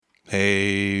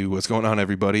Hey, what's going on,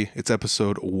 everybody? It's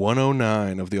episode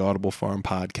 109 of the Audible Farm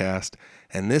podcast,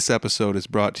 and this episode is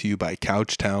brought to you by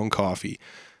Couchtown Coffee.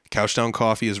 Couchtown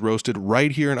Coffee is roasted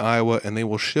right here in Iowa, and they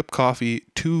will ship coffee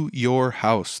to your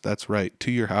house. That's right,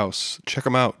 to your house. Check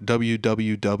them out,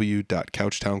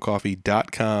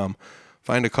 www.couchtowncoffee.com.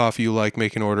 Find a coffee you like,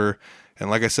 make an order, and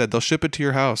like I said, they'll ship it to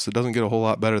your house. It doesn't get a whole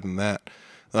lot better than that.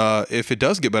 If it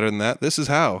does get better than that, this is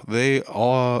how. They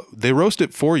roast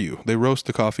it for you. They roast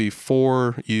the coffee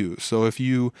for you. So if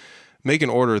you make an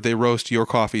order, they roast your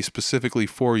coffee specifically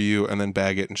for you and then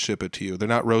bag it and ship it to you. They're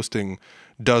not roasting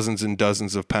dozens and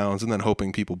dozens of pounds and then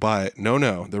hoping people buy it.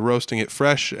 No. They're roasting it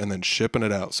fresh and then shipping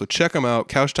it out. So check them out,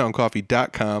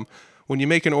 couchtowncoffee.com. When you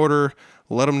make an order,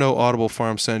 let them know Audible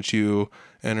Farm sent you.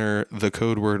 Enter the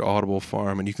code word Audible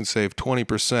Farm, and you can save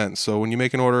 20%. So when you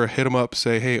make an order, hit them up,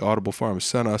 say, hey, Audible Farm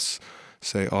sent us,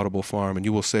 say Audible Farm, and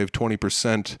you will save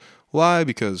 20%. Why?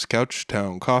 Because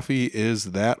Couchtown Coffee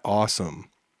is that awesome.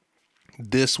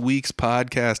 This week's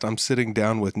podcast, I'm sitting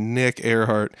down with Nick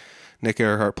Earhart. Nick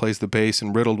Earhart plays the bass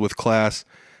in Riddled with Class,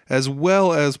 as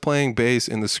well as playing bass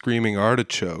in the Screaming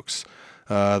Artichokes.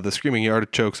 The Screaming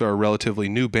Artichokes are a relatively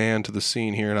new band to the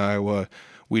scene here in Iowa.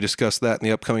 We discussed that in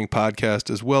the upcoming podcast,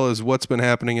 as well as what's been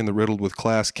happening in the Riddled with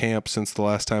Class camp since the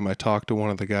last time I talked to one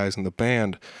of the guys in the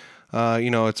band.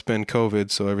 It's been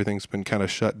COVID, so everything's been kind of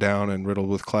shut down, and Riddled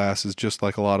with Class is just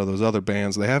like a lot of those other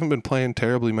bands. They haven't been playing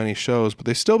terribly many shows, but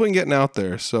they've still been getting out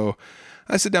there. So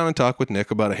I sit down and talk with Nick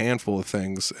about a handful of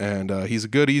things, and he's a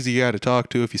good, easy guy to talk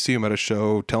to. If you see him at a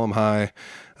show, tell him hi.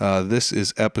 This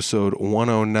is episode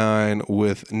 109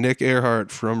 with Nick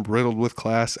Earhart from Riddled with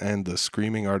Class and the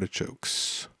Screaming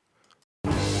Artichokes.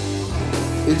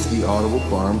 It's the Audible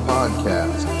Farm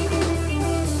Podcast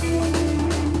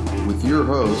with your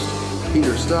host,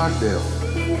 Peter Stockdale.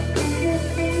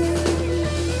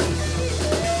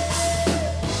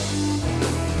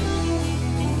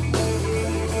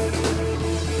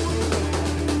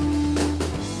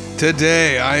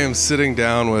 Today, I am sitting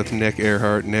down with Nick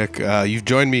Earhart. Nick, you've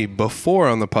joined me before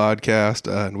on the podcast,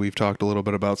 and we've talked a little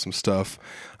bit about some stuff.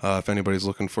 If anybody's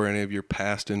looking for any of your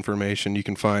past information, you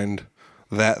can find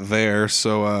that there.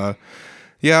 So, I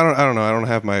don't know. I don't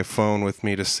have my phone with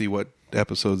me to see what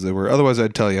episodes they were. Otherwise,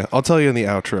 I'd tell you. I'll tell you in the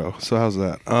outro. So, how's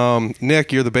that?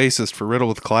 Nick, you're the bassist for Riddled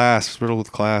with Class. Riddled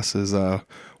with Class is one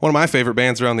of my favorite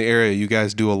bands around the area. You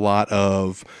guys do a lot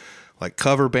of like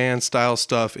cover band style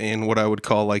stuff in what I would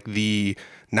call like the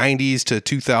 90s to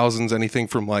 2000s, anything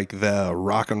from like the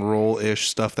rock and roll-ish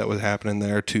stuff that was happening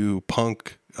there to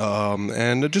punk,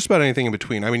 and just about anything in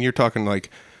between. I mean, you're talking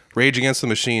like Rage Against the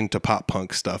Machine to pop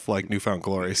punk stuff like New Found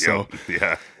Glory. So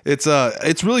yeah,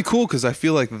 it's really cool because I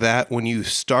feel like that when you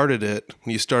started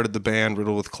the band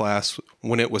Riddled with Class,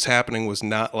 when it was happening was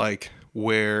not like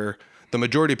where the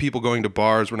majority of people going to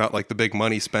bars were not like the big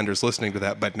money spenders listening to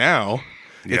that, but now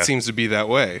it seems to be that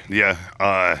way. Yeah.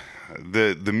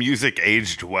 The music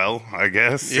aged well, I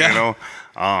guess,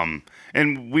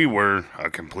 and we were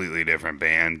a completely different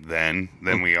band then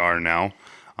than we are now.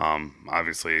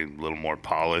 Obviously a little more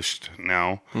polished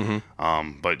now.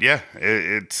 Mm-hmm. But yeah,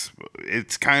 it's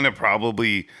kind of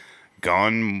probably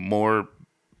gone more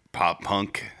pop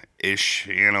punk-ish,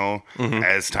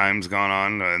 as time's gone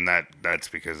on, and that's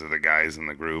because of the guys in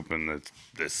the group and the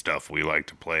stuff we like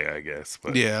to play, I guess.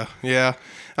 But yeah, I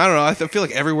don't know. I feel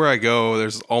like everywhere I go,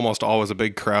 there's almost always a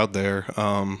big crowd there.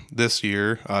 This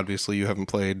year, obviously, you haven't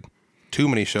played too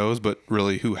many shows, but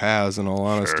really, who has? In all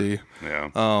honesty, sure. Yeah.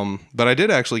 But I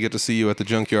did actually get to see you at the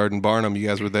Junkyard in Barnum. You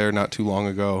guys were there not too long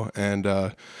ago, and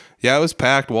it was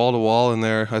packed wall to wall in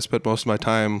there. I spent most of my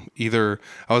time I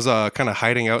was kind of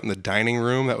hiding out in the dining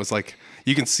room. That was like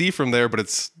you can see from there, but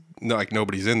it's like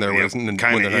nobody's in there.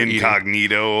 Kind of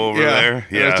incognito over there.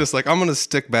 Yeah, it's just like I'm gonna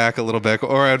stick back a little bit,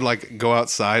 or I'd like go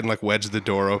outside and like wedge the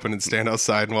door open and stand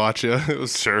outside and watch you. It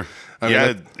was sure.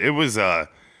 It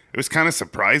was kind of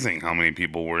surprising how many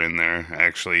people were in there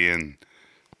actually, and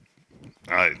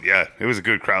it was a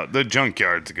good crowd. The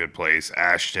Junkyard's a good place.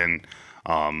 Ashton,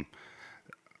 I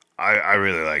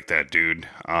really like that dude.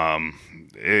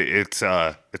 It's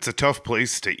a tough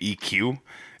place to EQ.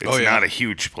 It's not a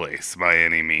huge place by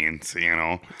any means,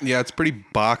 Yeah, it's pretty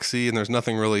boxy, and there's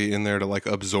nothing really in there to like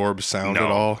absorb sound at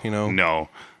all, No,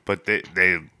 but they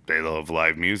love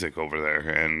live music over there,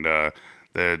 and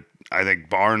I think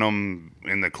Barnum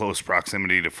in the close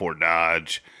proximity to Fort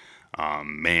Dodge,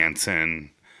 Manson,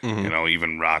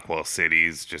 even Rockwell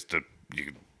Cities, you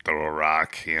could throw a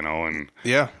rock, and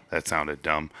that sounded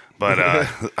dumb, but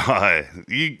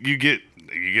you get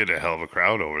a hell of a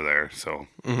crowd over there. So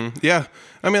yeah,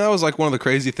 I mean that was like one of the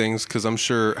crazy things because I'm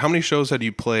sure how many shows had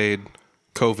you played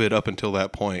COVID up until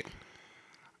that point?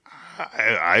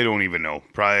 I don't even know.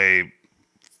 Probably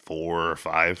 4 or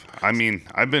 5. I mean,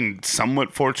 I've been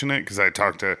somewhat fortunate because I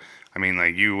talked to, I mean,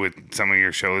 like you with some of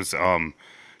your shows.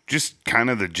 Just kind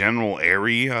of the general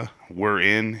area we're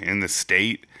in the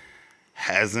state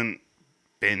hasn't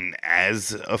been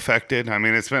as affected. I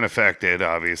mean, it's been affected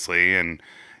obviously, and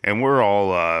we're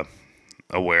all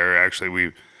aware.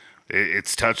 Actually,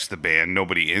 it's touched the band.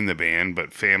 Nobody in the band,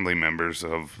 but family members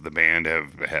of the band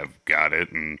have got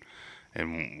it, and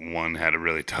one had a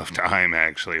really tough time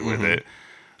actually with it.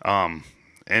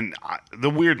 The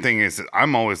weird thing is, that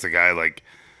I'm always the guy like,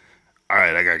 all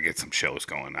right, I got to get some shows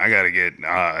going. I got to get,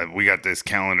 we got this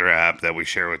calendar app that we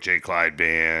share with J. Clyde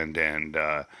Band and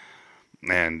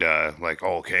like,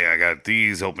 oh, okay, I got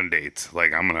these open dates.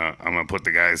 Like I'm going to put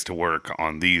the guys to work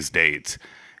on these dates.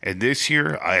 And this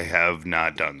year I have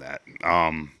not done that.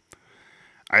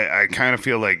 I kind of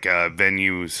feel like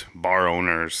venues, bar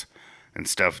owners and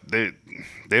stuff, they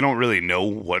don't really know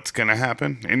what's going to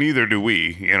happen, and neither do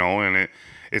we, and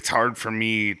it's hard for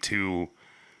me to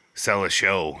sell a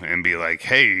show and be like,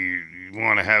 hey, you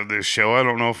want to have this show? I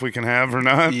don't know if we can have or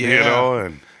not,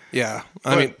 and yeah.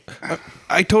 I mean,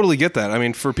 I totally get that. I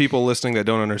mean, for people listening that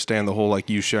don't understand the whole, like,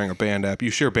 you sharing a band app, you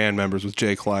share band members with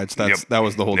J. Clyde. So that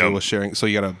was the whole deal with sharing. So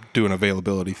you got to do an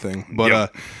availability thing.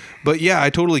 But yeah, I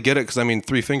totally get it. Cause I mean,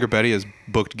 Three Finger Betty has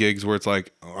booked gigs where it's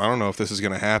like, I don't know if this is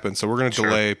going to happen. So we're going to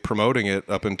delay promoting it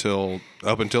up until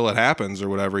it happens or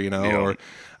whatever, Or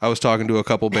I was talking to a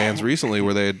couple bands recently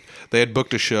where they had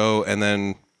booked a show and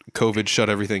then COVID shut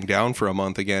everything down for a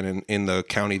month again in the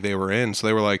county they were in. So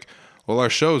they were like, well,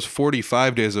 our show's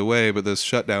 45 days away, but this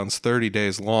shutdown's 30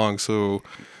 days long. So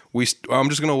I'm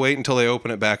just going to wait until they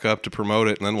open it back up to promote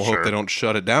it, and then we'll hope they don't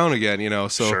shut it down again,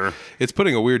 So it's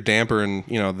putting a weird damper in,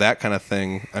 that kind of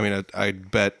thing. I mean, I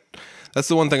bet that's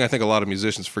the one thing I think a lot of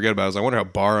musicians forget about is I wonder how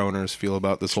bar owners feel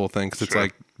about this whole thing. Because it's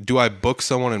like, do I book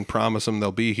someone and promise them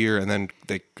they'll be here, and then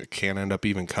they can't end up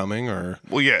even coming? Or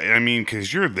well, yeah, I mean,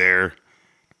 because you're there.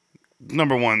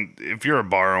 Number one, if you're a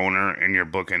bar owner and you're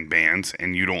booking bands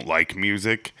and you don't like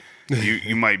music,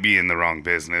 you might be in the wrong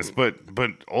business. But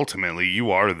ultimately,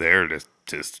 you are there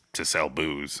to sell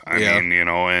booze. I mean,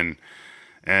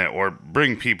 and or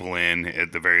bring people in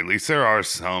at the very least. There are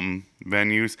some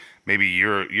venues. Maybe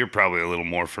you're probably a little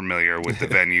more familiar with the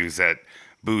venues that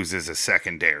booze is a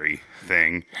secondary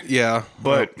thing. Yeah,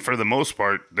 but for the most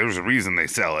part, there's a reason they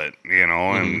sell it.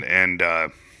 And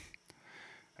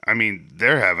I mean,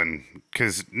 they're having,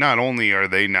 because not only are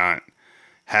they not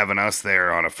having us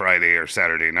there on a Friday or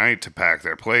Saturday night to pack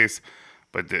their place,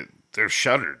 but they're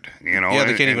shuttered, Yeah,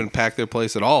 they can't even pack their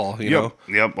place at all, you know?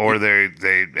 Yep, or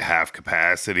they have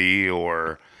capacity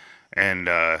I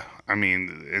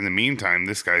mean, in the meantime,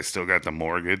 this guy's still got the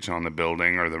mortgage on the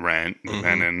building or the rent,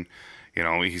 depending,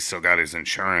 he's still got his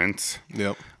insurance.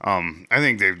 Yep. I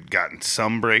think they've gotten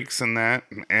some breaks in that,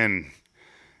 and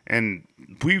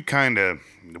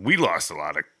we lost a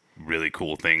lot of really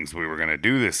cool things we were going to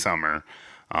do this summer.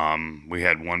 We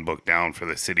had one booked down for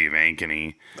the city of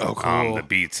Ankeny. Oh, cool. The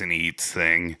Beats and Eats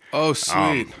thing. Oh,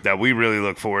 sweet. That we really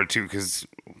look forward to because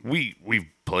we've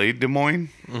played Des Moines.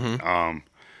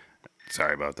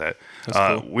 Sorry about that.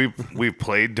 That's cool. We've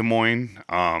played Des Moines.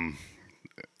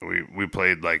 We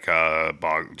played like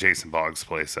Jason Boggs'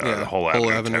 place, the Whole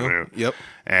Avenue. Yep.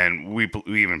 And we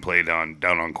even played down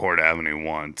on Court Avenue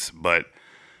once, but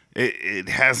it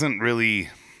hasn't really.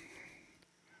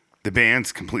 The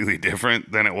band's completely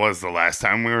different than it was the last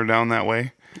time we were down that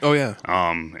way. Oh yeah.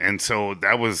 And so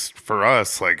that was for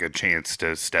us like a chance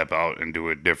to step out and do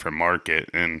a different market.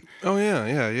 And oh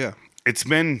yeah.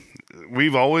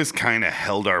 We've always kind of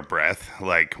held our breath,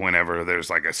 like whenever there's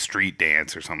like a street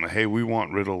dance or something. Hey, we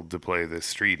want Riddle to play this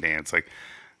street dance. Like,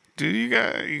 do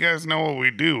you guys know what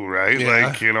we do, right? Yeah.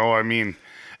 Like, I mean,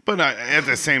 but at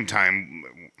the same time,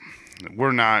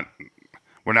 we're not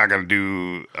going to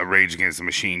do a Rage Against the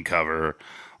Machine cover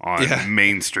on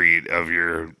Main Street of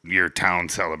your town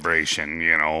celebration,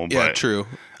 Yeah, but true.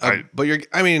 I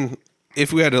mean,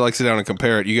 if we had to like sit down and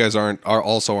compare it, you guys aren't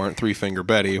Three Finger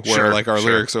Betty, where like our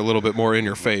lyrics are a little bit more in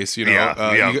your face. You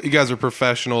guys are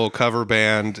professional cover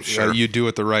band. Sure. You do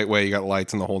it the right way. You got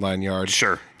lights in the whole 9 yards.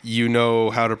 Sure. You know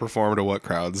how to perform to what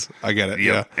crowds. I get it.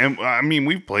 Yep. Yeah. And I mean,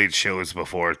 we've played shows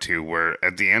before too, where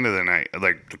at the end of the night,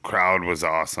 like the crowd was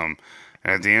awesome.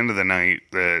 And at the end of the night,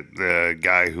 the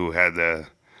guy who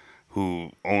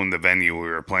owned the venue we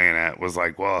were playing at was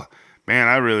like, well, man,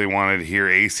 I really wanted to hear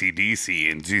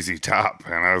AC/DC and ZZ Top.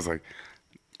 And I was like,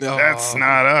 that's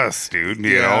not us, dude.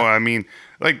 You know, I mean,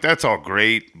 like, that's all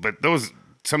great. But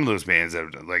some of those bands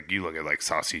that, like, you look at, like,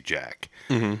 Saucy Jack.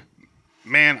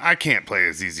 man, I can't play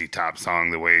a ZZ Top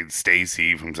song the way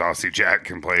Stacy from Saucy Jack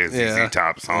can play a ZZ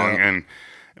Top song. Yeah. And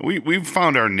we've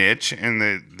found our niche. And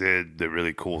the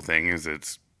really cool thing is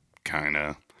it's kind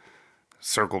of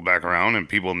circled back around and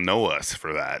people know us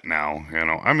for that now.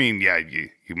 I mean, yeah,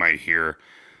 you might hear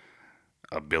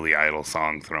a Billy Idol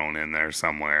song thrown in there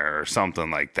somewhere or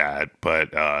something like that.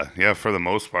 But yeah, for the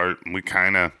most part, we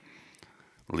kind of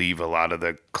leave a lot of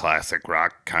the classic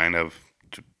rock kind of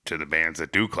to the bands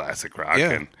that do classic rock.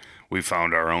 Yeah. And we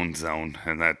found our own zone.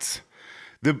 And that's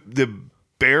the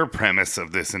bare premise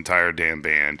of this entire damn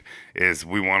band is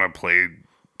we want to play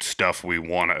stuff we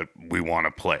want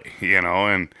to play,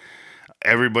 and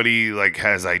everybody like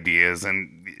has ideas,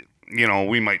 and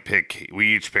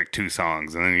we each pick 2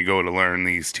 songs, and then you go to learn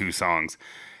these 2 songs,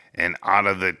 and out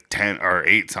of the 10 or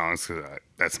 8 songs, 'cause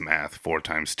that's math, 4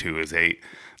 times 2 is 8,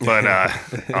 but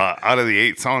out of the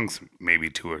 8 songs,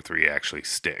 maybe 2 or 3 actually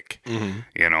stick, and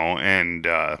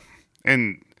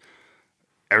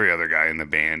every other guy in the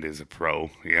band is a pro,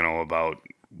 about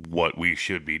what we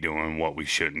should be doing, what we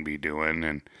shouldn't be doing,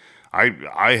 and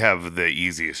I have the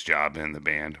easiest job in the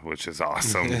band, which is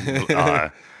awesome.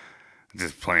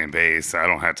 Just playing bass. I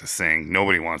don't have to sing.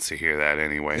 Nobody wants to hear that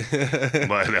anyway.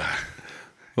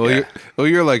 But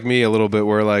you're like me a little bit,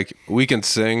 where like we can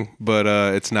sing, but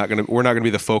we're not gonna be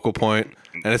the focal point,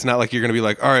 and it's not like you're gonna be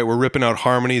like, all right, we're ripping out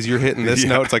harmonies, you're hitting this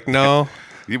note. It's like, no.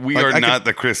 We are not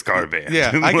the Chris Carr band.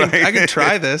 Yeah, I can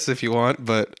try this if you want,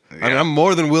 but I mean, I'm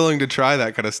more than willing to try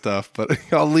that kind of stuff. But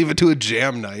I'll leave it to a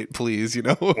jam night, please.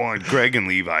 Well, Greg and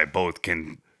Levi both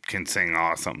can sing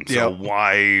awesome. So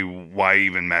why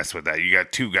even mess with that? You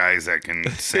got 2 guys that can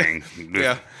sing.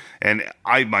 Yeah. And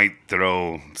I might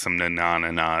throw some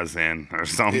na-na-na-nas in or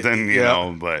something,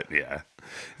 but yeah.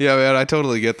 Yeah, man, I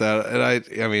totally get that. And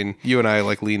I mean, you and I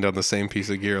like leaned on the same piece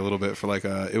of gear a little bit for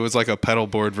it was like a pedal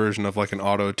board version of like an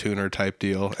auto tuner type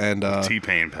deal. And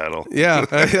T-Pain pedal. Yeah,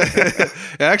 it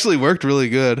actually worked really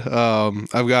good.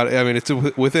 It's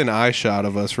within eye shot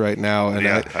of us right now. And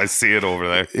I see it over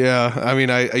there. Yeah, I mean,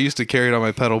 I used to carry it on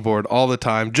my pedal board all the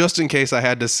time, just in case I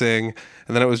had to sing.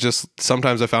 And then it was just,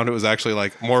 sometimes I found it was actually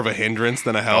like more of a hindrance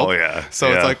than a help. Oh, yeah.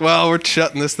 So it's like, well, we're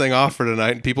shutting this thing off for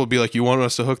tonight. And people would be like, you want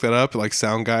us to hook that up? Like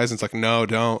sound guys. And it's like, no,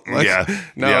 don't. Like,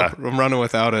 I'm running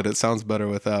without it. It sounds better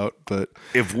without. But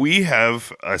if we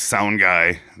have a sound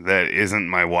guy that isn't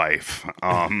my wife,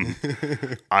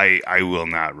 I will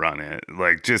not run it.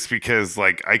 Like, just because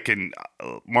like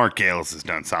Mark Gales has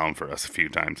done sound for us a few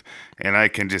times, and I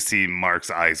can just see Mark's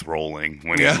eyes rolling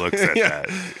when he looks at that.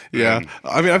 Yeah. And,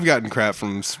 I mean, I've gotten crap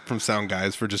from sound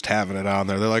guys for just having it on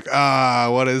there. They're like,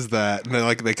 what is that?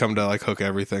 And they come to like hook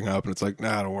everything up, and it's like,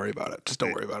 nah, don't worry about it. Just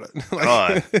don't worry about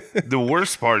it. the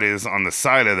worst part is on the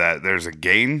side of that, there's a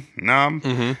gain knob,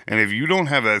 and if you don't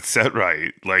have that set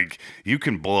right, like you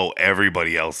can blow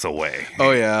everybody else away.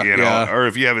 Oh yeah, Or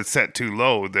if you have it set too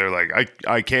low, they're like,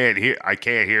 I can't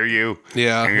hear you.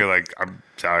 Yeah, and you're like, I'm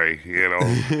sorry.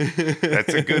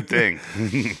 That's a good thing.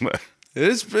 It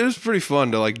is pretty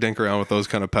fun to like dink around with those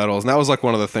kind of pedals, and that was like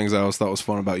one of the things I always thought was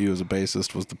fun about you as a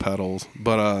bassist was the pedals.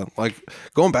 But like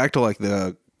going back to like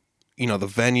the the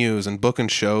venues and booking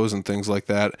shows and things like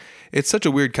that, it's such a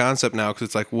weird concept now because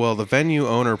it's like, well, the venue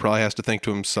owner probably has to think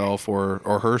to himself or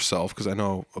herself, because I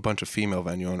know a bunch of female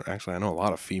venue owners. Actually, I know a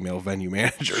lot of female venue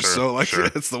managers, so like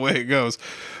that's the way it goes.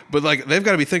 But like they've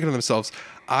got to be thinking to themselves,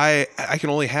 I can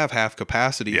only have half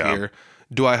capacity here.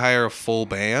 Do I hire a full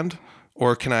band?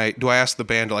 Or do I ask the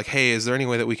band to like, hey, is there any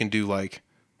way that we can do like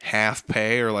half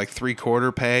pay or like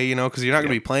 3/4 pay, because you're not going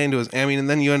to be playing to us. I mean, and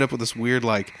then you end up with this weird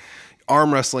like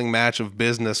arm wrestling match of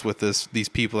business with these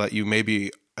people that you maybe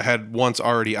had once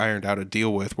already ironed out a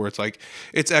deal with, where it's like,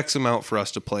 it's X amount for us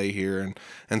to play here.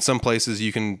 And some places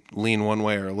you can lean one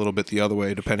way or a little bit the other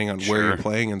way, depending on where you're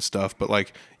playing and stuff. But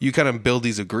like you kind of build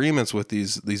these agreements with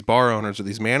these bar owners or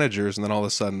these managers. And then all of a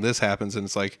sudden this happens and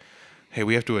it's like, hey,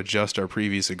 we have to adjust our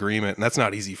previous agreement, and that's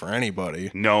not easy for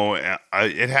anybody. No,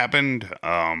 it happened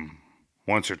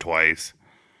once or twice.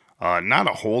 Not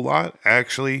a whole lot,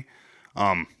 actually.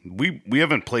 We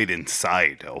haven't played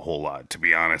inside a whole lot, to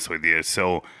be honest with you.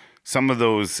 So some of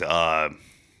those, I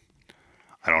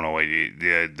don't know,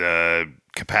 the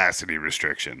capacity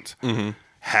restrictions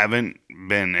haven't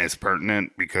been as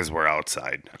pertinent because we're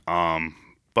outside.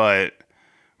 But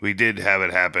we did have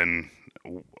it happen.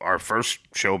 Our first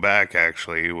show back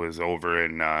actually was over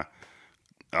in a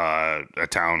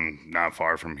town not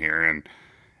far from here,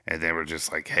 and they were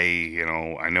just like, hey,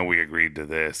 I know we agreed to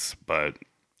this, but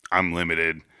I'm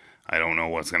limited. I don't know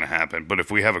what's going to happen. But if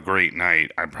we have a great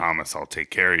night, I promise I'll take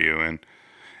care of you.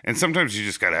 And sometimes you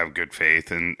just got to have good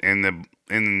faith in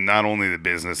not only the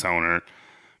business owner,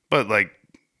 but like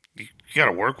got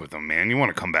to work with them, man. You want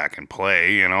to come back and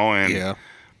play, you know, and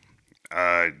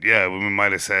we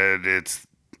might have said it's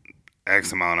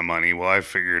X amount of money. Well, I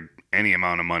figured any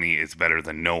amount of money is better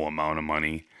than no amount of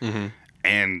money. Mm-hmm.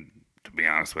 And to be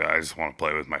honest with you, I just want to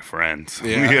play with my friends, but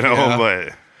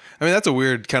I mean, that's a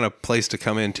weird kind of place to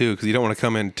come in too, because you don't want to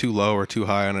come in too low or too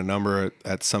high on a number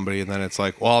at somebody, and then it's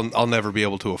like, well, I'll never be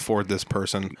able to afford this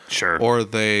person. Sure. Or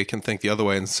they can think the other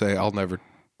way and say, I'll never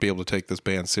be able to take this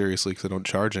band seriously because they don't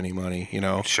charge any money, you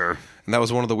know? Sure. And that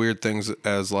was one of the weird things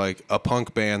as like a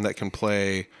punk band that can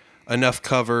play enough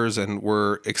covers and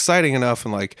we're exciting enough,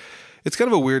 and like it's kind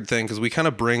of a weird thing because we kind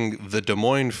of bring the Des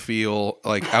Moines feel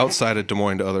like outside of Des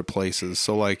Moines to other places.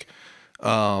 So like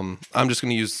I'm just going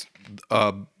to use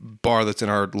a bar that's in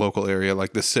our local area,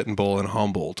 like the Sit and Bowl in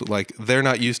Humboldt. Like they're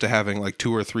not used to having like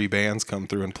 2 or 3 bands come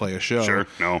through and play a show. Sure,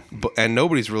 no. And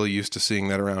nobody's really used to seeing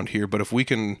that around here. But if we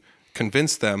can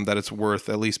convince them that it's worth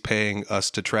at least paying us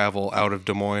to travel out of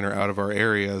Des Moines or out of our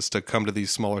areas to come to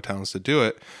these smaller towns to do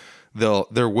it,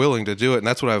 they're willing to do it. And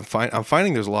that's what I'm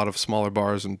finding there's a lot of smaller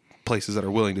bars and places that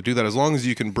are willing to do that, as long as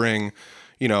you can bring,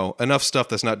 you know, enough stuff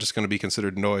that's not just going to be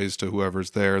considered noise to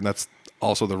whoever's there. And that's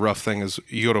also the rough thing, is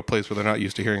you go to a place where they're not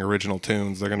used to hearing original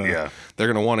tunes. They're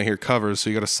gonna want to hear covers, so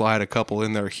you got to slide a couple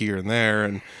in there here and there,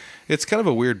 and it's kind of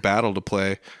a weird battle to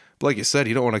play. But like you said,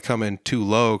 you don't want to come in too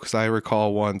low, because I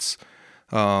recall once,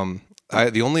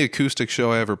 the only acoustic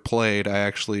show I ever played, I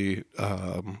actually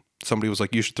somebody was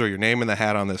like, you should throw your name in the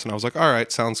hat on this, and I was like, all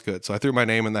right, sounds good. So I threw my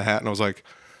name in the hat, and I was like,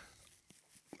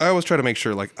 I always try to make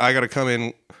sure, like, I got to come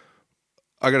in,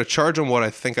 I got to charge them what I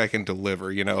think I can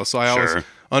deliver, you know. So I always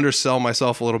undersell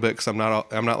myself a little bit, because I'm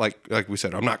not like we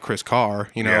said, I'm not Chris Carr,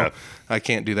 you know. Yeah. I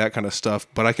can't do that kind of stuff,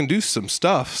 but I can do some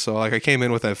stuff. So like I came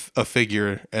in with a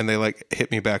figure, and they like hit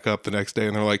me back up the next day,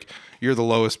 and they're like, you're the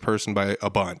lowest person by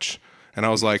a bunch, and I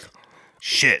was like,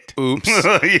 shit, oops.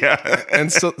 Yeah.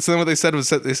 And so then what they said was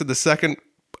that they said the second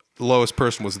lowest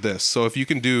person was this. So if you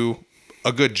can do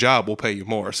a good job, we'll pay you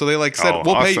more. So they like said,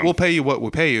 we'll pay you what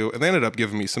we pay you, and they ended up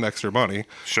giving me some extra money.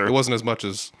 Sure. It wasn't as much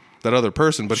as that other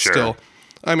person, but still,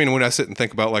 I mean, when I sit and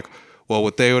think about like, well,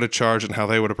 what they would have charged and how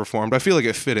they would have performed, I feel like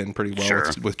it fit in pretty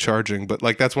well with charging. But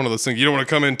like, that's one of those things, you don't want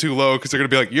to come in too low, because they're gonna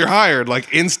be like, you're hired,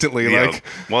 like instantly. Yeah. Like,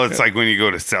 well, it's like when you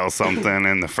go to sell something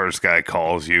and the first guy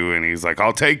calls you and he's like,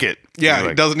 I'll take it. Yeah, he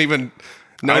like, doesn't even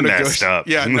no negotiation.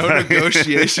 Yeah, no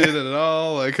negotiation at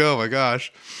all. Like, oh my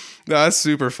gosh. No, that's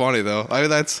super funny though. I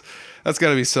mean, that's got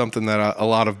to be something that a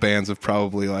lot of bands have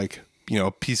probably, like, you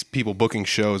know, people booking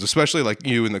shows, especially like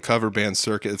you in the cover band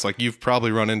circuit. It's like you've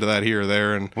probably run into that here or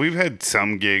there. And we've had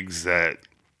some gigs that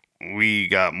we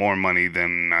got more money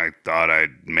than I thought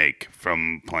I'd make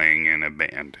from playing in a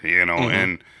band, you know.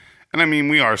 Mm-hmm. And I mean,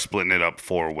 we are splitting it up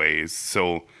 4 ways.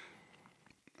 So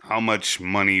how much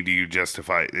money do you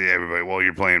justify? Everybody, well,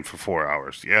 you're playing for 4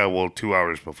 hours. Yeah, well, 2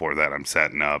 hours before that, I'm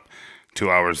setting up. 2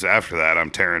 hours after that,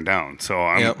 I'm tearing down. So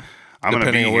I'm going to be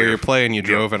depending on where here. You're playing, you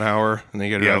drove an hour, and then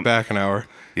you got to drive back an hour.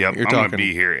 Yep, I'm going to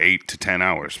be here 8 to 10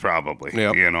 hours probably.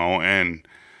 Yep. You know, and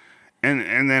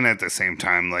then at the same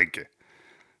time, like,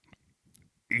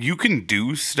 you can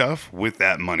do stuff with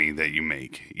that money that you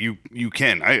make. You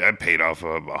can. I paid off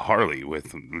a Harley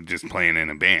with just playing in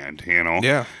a band, you know.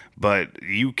 Yeah. But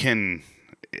you can.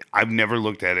 I've never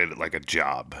looked at it like a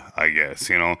job, I guess,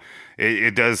 you know.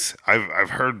 It does. I've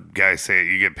heard guys say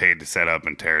you get paid to set up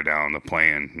and tear down the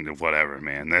playing, whatever,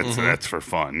 man. That's for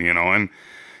fun, you know. And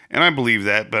I believe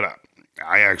that, but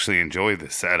I actually enjoy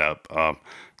the setup.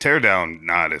 Tear down,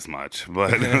 not as much,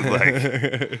 but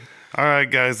like, all right,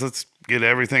 guys, let's get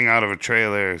everything out of a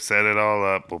trailer, set it all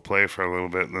up. We'll play for a little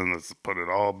bit, and then let's put it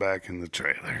all back in the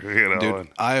trailer. You know, dude,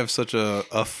 I have such a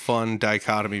fun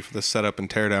dichotomy for the setup and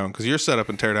teardown, because your setup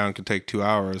and teardown can take 2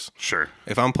 hours. Sure.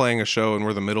 If I'm playing a show and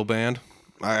we're the middle band,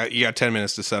 you got 10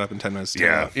 minutes to set up and 10 minutes to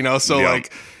tear out. You know, so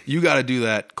like you got to do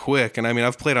that quick. And I mean,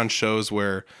 I've played on shows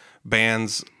where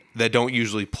bands that don't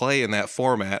usually play in that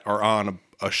format are on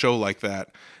a show like that.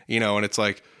 You know, and it's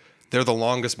like, they're the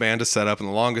longest band to set up and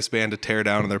the longest band to tear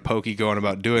down, and they're pokey going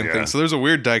about doing things. So there's a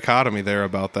weird dichotomy there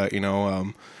about that, you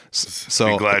know.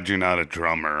 So be glad you're not a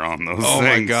drummer on those things. Oh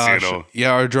my gosh. You know?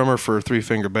 Yeah, our drummer for Three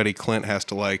Finger Betty, Clint, has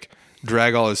to like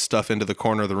drag all his stuff into the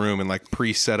corner of the room and like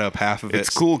pre-set up half of it. It's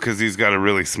cool because he's got a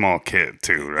really small kit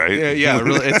too, right? Yeah,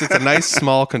 really, it's a nice,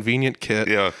 small, convenient kit.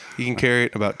 Yeah. You can carry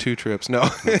it about 2 trips. No.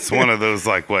 It's one of those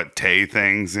like Tay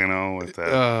things, you know, with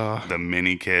the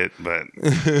mini kit. But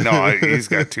no, he's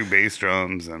got 2 bass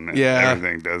drums and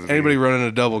everything, doesn't he? Anybody running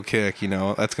a double kick, you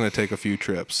know, that's going to take a few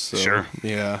trips. So, sure.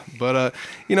 Yeah. But,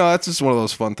 you know, that's just one of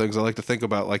those fun things. I like to think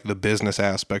about like the business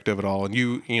aspect of it all. And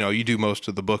you do most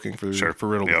of the booking for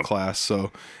Riddle with Clash. blast.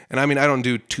 So, and I mean, I don't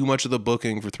do too much of the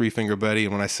booking for Three Finger Betty.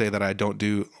 And when I say that I don't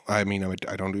do, I mean,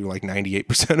 I don't do like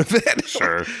 98% of it.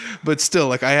 Sure. But still,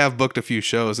 like I have booked a few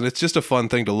shows, and it's just a fun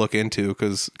thing to look into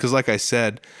because like I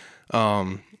said,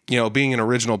 you know, being an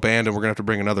original band and we're gonna have to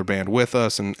bring another band with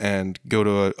us and go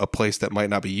to a place that might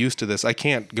not be used to this. I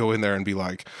can't go in there and be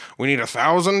like, we need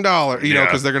 $1,000, you know,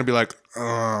 because they're gonna be like,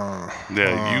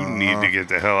 you need to get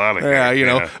the hell out of here. yeah, you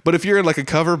know. But if you're in like a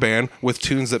cover band with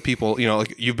tunes that people, you know,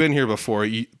 like you've been here before,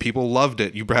 people loved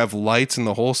it. You have lights and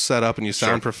the whole setup, and you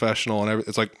sound professional and everything.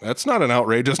 It's like that's not an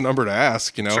outrageous number to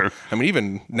ask, you know. Sure. I mean,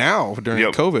 even now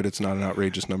during COVID, it's not an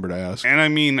outrageous number to ask. And I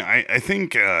mean, I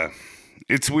think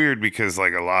it's weird because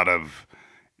like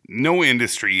no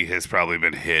industry has probably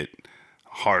been hit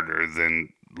harder than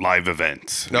live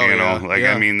events. You know,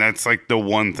 I mean, that's like the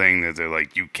one thing that they're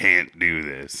like, you can't do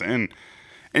this, and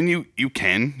you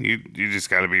can, you just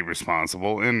got to be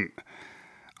responsible. And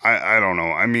I don't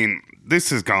know. I mean, this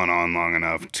has gone on long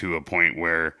enough to a point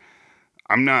where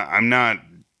I'm not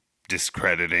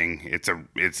discrediting. It's a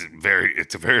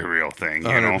very real thing.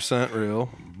 100% real.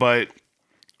 But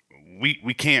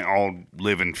we can't all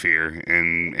live in fear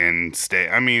and stay.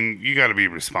 I mean, you got to be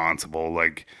responsible.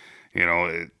 Like, you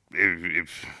know,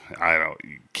 if I don't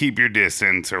keep your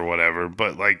distance or whatever,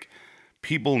 but like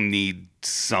people need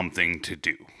something to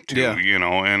do too, you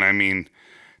know. And I mean,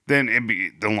 then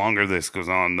the longer this goes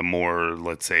on, the more,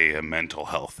 let's say, a mental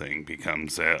health thing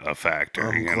becomes a factor.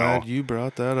 I'm glad you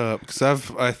brought that up because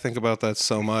I think about that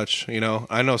so much. You know,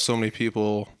 I know so many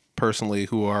people personally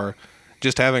who are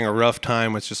just having a rough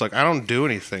time. It's just like, I don't do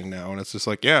anything now. And it's just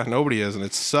like, yeah, nobody is. And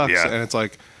it sucks. Yeah. And it's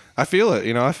like, I feel it,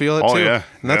 you know, I feel it too. Yeah.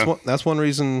 And that's one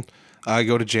reason I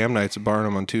go to jam nights at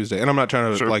Barnum on Tuesday. And I'm not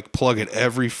trying to like plug it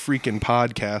every freaking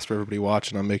podcast for everybody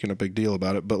watching. I'm making a big deal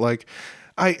about it. But like,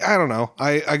 I don't know.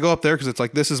 I go up there because it's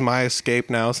like, this is my escape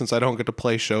now since I don't get to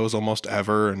play shows almost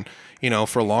ever. And, you know,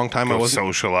 for a long time I wasn't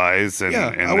socialize. And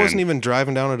I wasn't even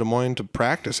driving down to Des Moines to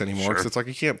practice anymore because it's like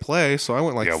you can't play. So I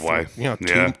went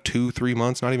like, two, 3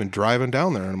 months, not even driving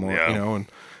down there anymore, you know, and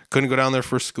couldn't go down there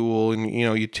for school. And, you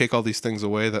know, you take all these things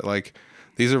away that like,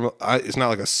 these are, it's not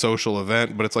like a social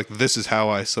event, but it's like, this is how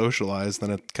I socialize.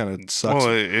 Then it kind of sucks.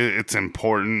 Well, it's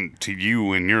important to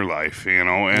you in your life, you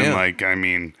know, and like, I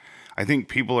mean, I think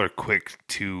people are quick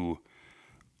to,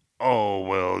 oh,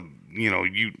 well, you know,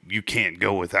 you can't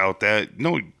go without that.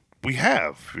 No, we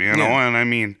have, you know, and I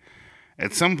mean,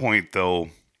 at some point though,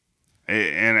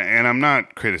 and I'm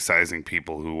not criticizing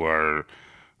people who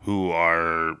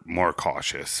are more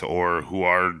cautious or who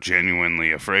are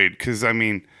genuinely afraid, because I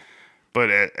mean, but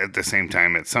at the same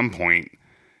time, at some point,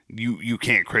 you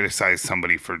can't criticize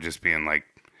somebody for just being like,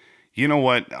 you know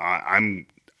what,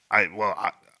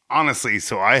 honestly,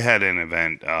 so I had an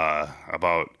event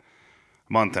about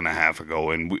a month and a half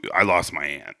ago, and I lost my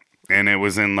aunt, and it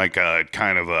was in like a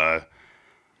kind of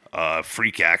a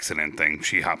freak accident thing.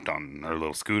 She hopped on her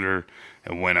little scooter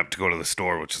and went up to go to the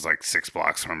store, which is like 6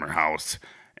 blocks from her house,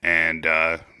 and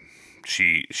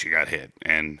she got hit,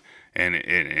 and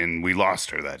we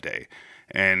lost her that day.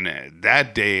 And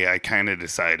that day, I kind of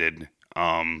decided,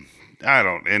 and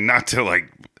not to like,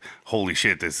 holy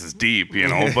shit, this is deep, you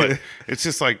know, but it's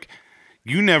just like,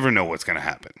 you never know what's going to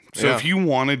happen. So if you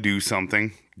want to do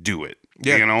something, do it,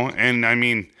 you know? And I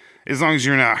mean, as long as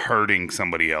you're not hurting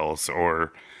somebody else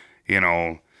or, you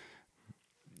know,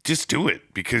 just do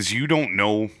it, because you don't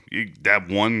know, that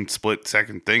one split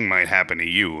second thing might happen to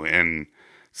you. And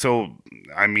so,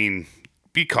 I mean,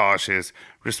 be cautious,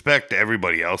 respect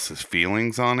everybody else's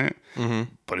feelings on it.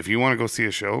 Mm-hmm. But if you want to go see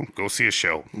a show, go see a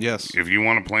show. Yes. If you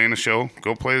want to play in a show,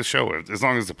 go play the show. As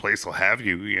long as the place will have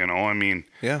you, you know, I mean,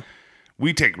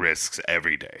 we take risks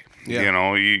every day. Yeah. You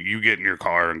know, you get in your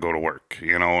car and go to work,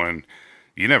 you know, and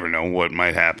you never know what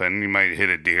might happen. You might hit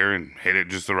a deer and hit it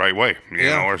just the right way, you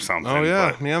know, or something. Oh,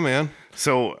 yeah. But, yeah, man.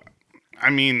 So, I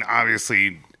mean,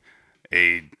 obviously,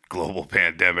 a global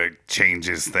pandemic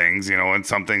changes things, you know, and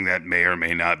something that may or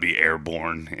may not be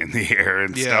airborne in the air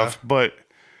and stuff. But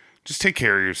just take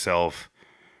care of yourself.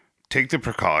 Take the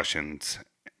precautions,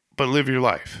 but live your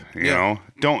life, you know.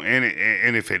 Don't,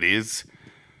 and if it is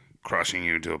crushing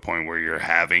you to a point where you're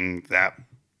having that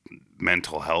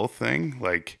mental health thing,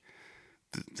 like,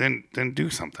 then do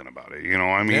something about it, you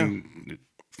know. I mean,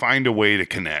 find a way to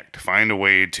connect, find a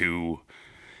way to,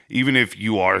 even if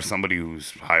you are somebody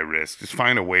who's high risk, just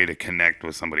find a way to connect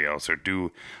with somebody else, or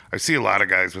I see a lot of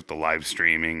guys with the live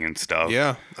streaming and stuff.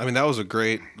 Yeah. I mean, that was a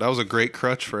great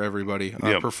crutch for everybody.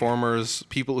 Performers,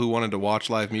 people who wanted to watch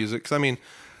live music. 'Cause I mean,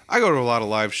 I go to a lot of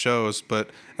live shows, and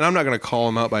I'm not going to call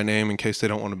them out by name in case they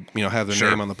don't want to, you know, have their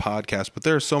name on the podcast. But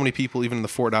there are so many people, even in the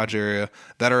Fort Dodge area,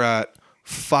 that are at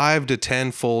 5 to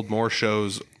 10-fold more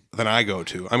shows than I go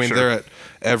to. I mean, Sure. they're at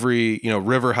every,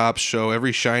 River Hops show,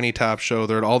 every Shiny Top show.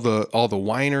 They're at all the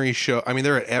winery show. I mean,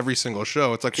 they're at every single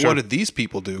show. It's like, Sure. what did these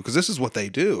people do? Because this is what they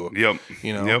do. Yep.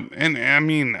 Yep. And I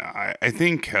mean, I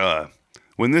think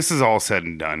when this is all said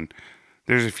and done,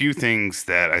 there's a few things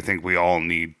that I think we all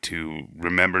need to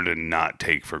remember to not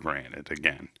take for granted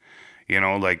again.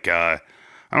 Like, I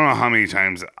don't know how many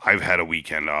times I've had a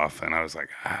weekend off and I was like,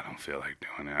 I don't feel like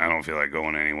doing it. I don't feel like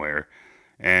going anywhere.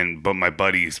 But my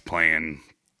buddy's playing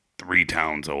 3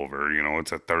 towns over,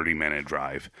 it's a 30-minute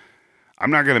drive.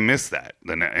 I'm not going to miss that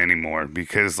anymore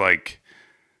because, like,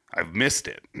 I've missed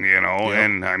it,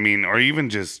 and I mean, or even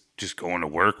just going to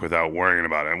work without worrying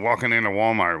about it, and walking into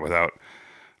Walmart without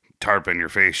tarping your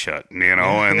face shut,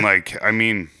 and like, I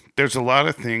mean, there's a lot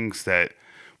of things that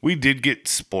we did get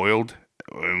spoiled,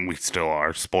 and we still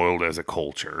are spoiled as a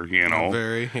culture,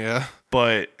 Very, yeah.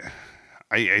 But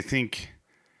I think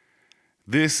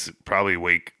this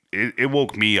probably it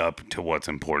woke me up to what's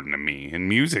important to me, and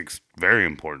music's very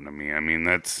important to me. I mean,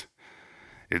 it's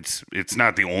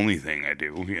not the only thing I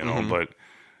do, but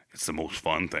it's the most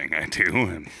fun thing I do.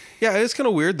 And yeah, it's kind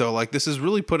of weird though. Like, this is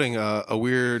really putting a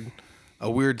weird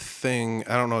thing.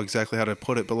 I don't know exactly how to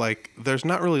put it, but like, there's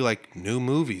not really like new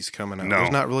movies coming out. No.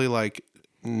 There's not really like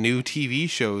new TV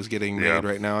shows getting made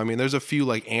right now. I mean, there's a few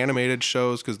like animated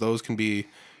shows because those can be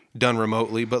done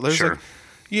remotely, but there's Sure. like,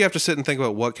 you have to sit and think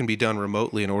about what can be done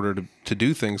remotely in order to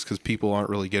do things because people aren't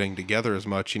really getting together as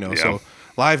much, Yeah. So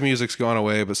live music's gone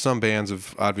away, but some bands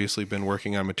have obviously been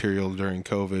working on material during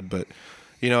COVID, but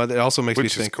it also makes me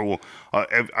which is think. cool.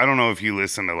 I don't know if you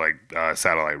listen to like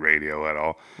satellite radio at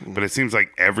all, but it seems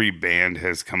like every band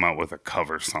has come out with a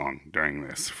cover song during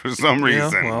this for some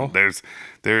reason. well.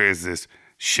 There is this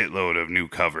shitload of new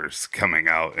covers coming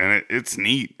out, and it's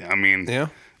neat. I mean, Yeah.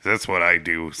 that's what I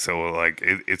do. So like,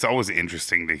 it's always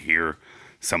interesting to hear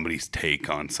somebody's take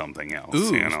on something else.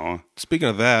 Ooh, Speaking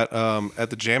of that,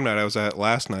 at the jam night I was at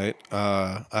last night,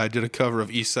 I did a cover of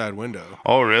East Side Window.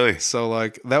 Oh, really? So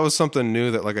like, that was something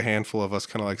new that like a handful of us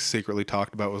kind of like secretly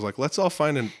talked about. Was like, let's all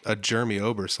find a Jeremy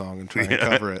Ober song and try and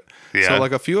cover it. Yeah. So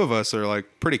like, a few of us are like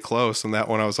pretty close, and that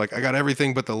one I was like, I got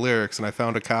everything but the lyrics, and I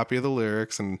found a copy of the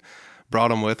lyrics and brought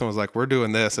them with and was like, we're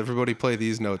doing this. Everybody play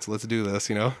these notes. Let's do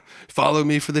this, Follow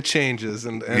me for the changes.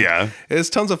 And Yeah. it was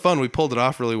tons of fun. We pulled it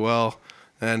off really well.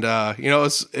 And,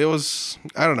 it was,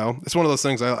 I don't know. It's one of those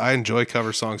things. I enjoy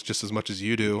cover songs just as much as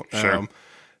you do. Sure.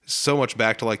 So much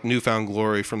back to like Newfound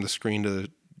Glory, From the Screen to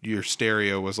Your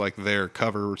Stereo was like their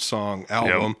cover song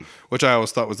album, which I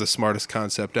always thought was the smartest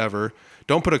concept ever.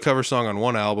 Don't put a cover song on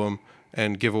one album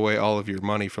and give away all of your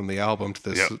money from the album to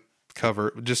this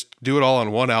cover. Just do it all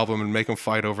on one album and make them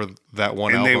fight over that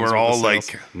one And album. they were all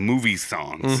like movie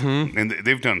songs, and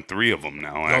they've done 3 of them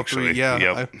now. Actually, yeah.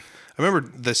 Yep. I remember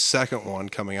the second one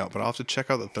coming out, but I'll have to check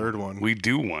out the third one. We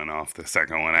do one off the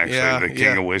second one, actually. Yeah, the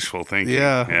King of Wishful Thinking.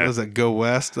 Yeah. Was it Go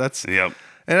West? That's Yep.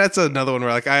 And that's another one where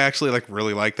like I actually like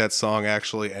really like that song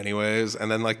actually anyways.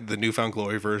 And then like the Newfound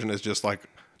Glory version is just like,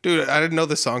 dude, I didn't know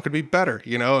this song could be better,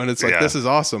 And it's like, this is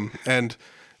awesome. And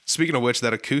speaking of which,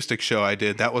 that acoustic show I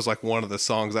did, that was like one of the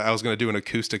songs that I was going to do an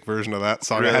acoustic version of that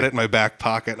song. Really? I had it in my back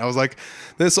pocket, and I was like,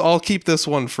 I'll keep this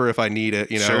one for if I need it,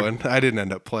 Sure. And I didn't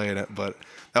end up playing it, but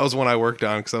that was one I worked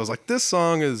on because I was like, this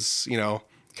song is,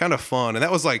 kind of fun. And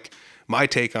that was like my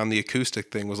take on the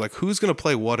acoustic thing was like, who's going to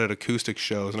play what at acoustic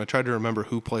shows? And I tried to remember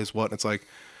who plays what. And it's like,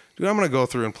 dude, I'm going to go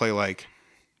through and play like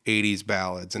 80s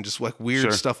ballads and just like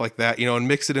weird stuff like that, and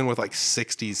mix it in with like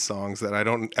 60s songs that I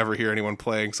don't ever hear anyone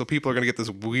playing. So people are going to get this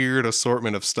weird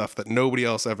assortment of stuff that nobody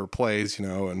else ever plays,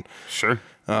 and Sure.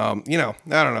 I don't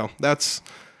know. That's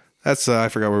I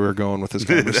forgot where we were going with this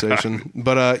conversation,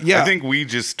 but yeah, I think we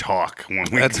just talk when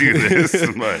we do this.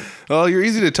 But well, you're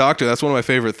easy to talk to. That's one of my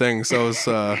favorite things.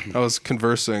 I was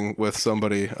conversing with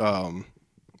somebody,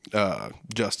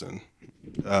 Justin.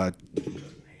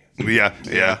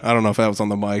 yeah. I don't know if that was on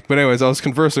the mic, but anyways, I was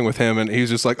conversing with him, and he was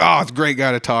just like, "Oh, it's a great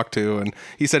guy to talk to." And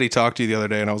he said he talked to you the other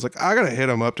day, and I was like, "I gotta hit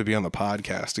him up to be on the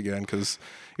podcast again because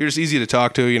you're just easy to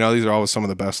talk to. These are always some of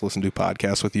the best listened to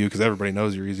podcasts with you because everybody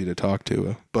knows you're easy to talk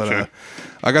to." But Sure.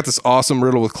 I got this awesome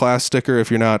Riddle with Class sticker.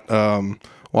 If you're not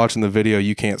watching the video,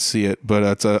 you can't see it, but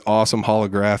it's an awesome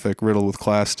holographic Riddle with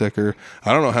Class sticker.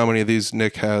 I don't know how many of these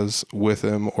Nick has with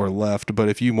him or left, but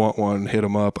if you want one, hit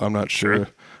him up. I'm not sure. Sure.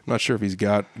 I'm not sure if he's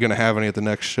going to have any at the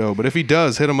next show, but if he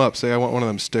does, hit him up. Say I want one of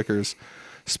them stickers.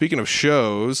 Speaking of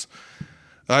shows,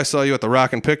 I saw you at the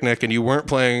Rockin' Picnic, and you weren't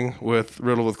playing with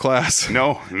Riddle with Class.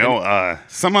 No.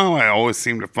 Somehow I always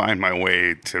seem to find my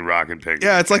way to Rockin' Picnic.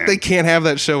 Yeah, it's like they can't have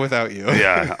that show without you.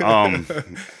 Yeah.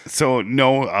 So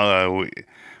no,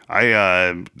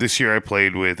 This year I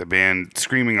played with a band,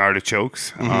 Screaming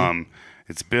Artichokes.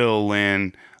 It's Bill,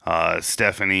 Lynn,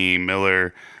 Stephanie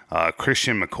Miller,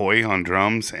 Christian McCoy on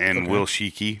drums, and Will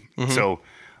Sheeky. So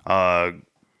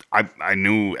I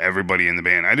knew everybody in the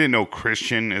band. I didn't know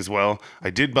Christian as well. I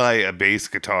did buy a bass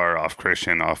guitar off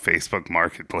Christian off Facebook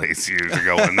Marketplace years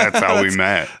ago, and that's how we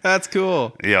met. That's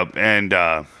cool. Yep,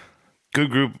 and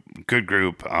good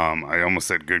group. I almost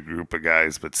said good group of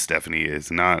guys, but Stephanie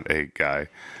is not a guy.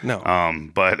 No.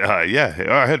 But yeah,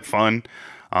 I had fun.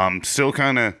 Still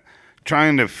kind of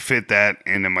trying to fit that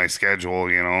into my schedule,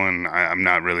 and I'm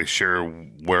not really sure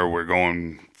where we're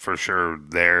going for sure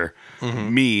there.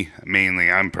 Me,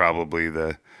 mainly, I'm probably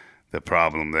the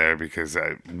problem there because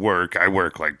I work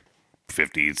like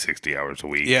 50, 60 hours a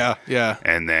week. Yeah.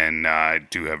 And then I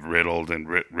do have Riddled, and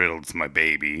Riddled's my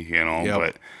baby,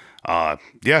 Yep. But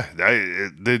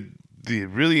the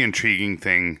really intriguing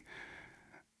thing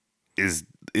is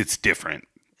it's different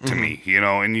to me,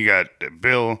 and you got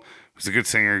Bill, who's a good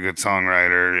singer, good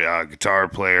songwriter, guitar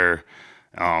player.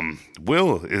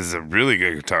 Will is a really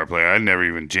good guitar player. I'd never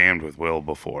even jammed with Will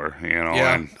before,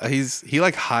 Yeah, he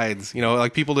like hides,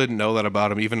 like people didn't know that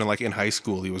about him. Even in high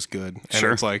school, he was good. And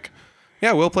Sure. It's like,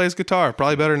 yeah, Will plays guitar,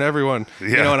 probably better than everyone.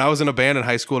 Yeah. And I was in a band in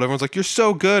high school, and everyone's like, "You're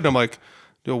so good." I'm like,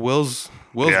 Will's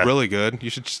Yeah. really good. You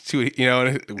should just do it.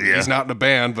 And Yeah. he's not in a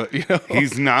band, but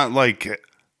he's not like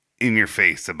in your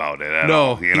face about it at no,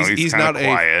 all. He's not kinda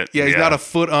quiet. he's not a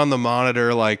foot on the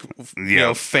monitor, like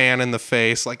Yeah. fan in the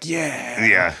face, like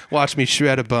Yeah. watch me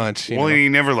shred a bunch. Well, he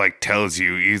never tells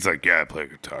you. He's like, yeah, I play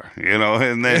guitar,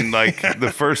 and then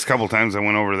the first couple times I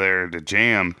went over there to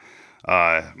jam,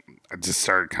 I just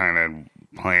started kind of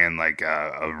playing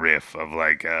a riff of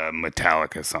a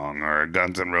Metallica song or a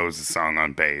Guns N' Roses song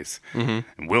on bass, and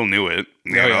Will knew it,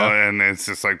 yeah. and it's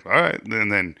just like, all right.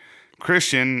 And then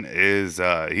Christian is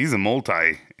he's a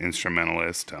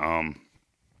multi-instrumentalist.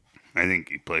 I think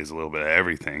he plays a little bit of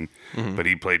everything, but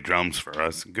he played drums for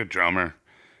us. Good drummer.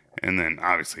 And then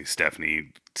obviously Stephanie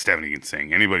can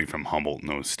sing. Anybody from Humboldt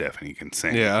knows Stephanie can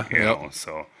sing. Yeah, you yep. know,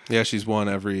 so Yeah, she's won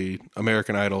every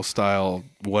American Idol style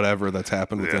whatever that's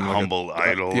happened within Humboldt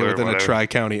Idol within or a whatever.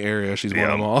 Tri-County area. She's won Yep.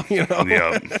 them all. Yep.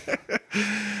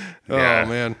 Oh Yeah.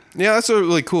 man, yeah, that's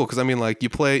really cool because I mean,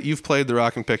 you've played the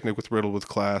Rockin' Picnic with Riddle with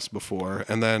Class before,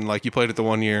 and then you played it the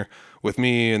one year with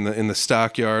me in the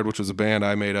Stockyard, which was a band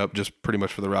I made up just pretty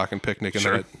much for the Rockin' Picnic, and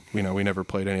Sure. then we never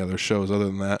played any other shows other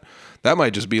than that. That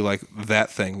might just be that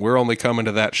thing. We're only coming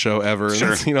to that show ever, and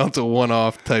Sure. it's, it's a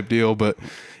one-off type deal. But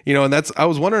and I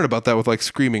was wondering about that with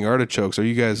Screaming Artichokes. Are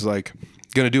you guys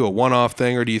going to do a one-off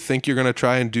thing, or do you think you're going to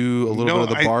try and do a little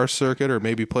bit of the bar circuit, or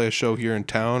maybe play a show here in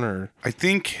town? Or I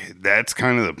think that's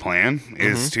kind of the plan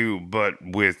is but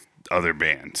with other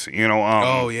bands,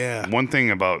 Oh, yeah. One thing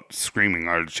about Screaming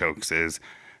Artichokes is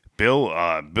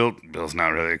Bill's not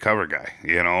really a cover guy,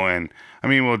 and I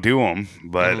mean, we'll do them,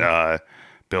 but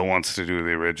Bill wants to do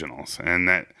the originals, and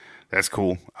that's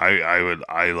cool.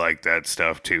 I like that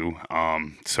stuff too.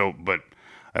 But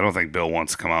I don't think Bill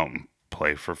wants to come out and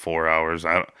play for 4 hours.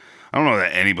 I don't know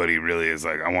that anybody really is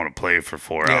I want to play for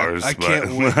 4 hours. I but,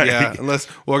 can't wait. Yeah, unless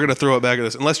we're going to throw it back at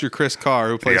this. Unless you're Chris Carr,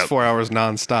 who plays Yep. 4 hours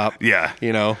nonstop. Yeah.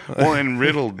 Well, and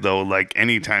Riddled, though,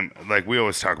 anytime, we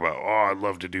always talk about, I'd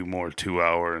love to do more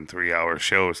 2-hour and 3-hour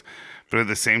shows. But at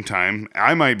the same time,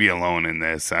 I might be alone in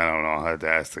this. I don't know. I'll have to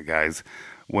ask the guys.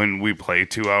 When we play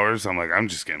 2 hours, I'm I'm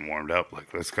just getting warmed up.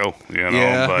 Let's go.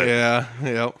 yeah, But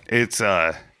yep. it's,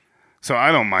 so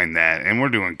I don't mind that. And we're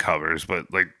doing covers, but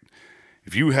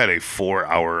if you had a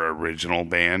 4-hour original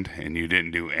band and you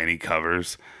didn't do any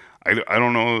covers, I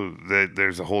don't know that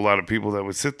there's a whole lot of people that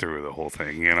would sit through the whole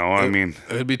thing, I mean,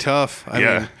 It'd be tough. I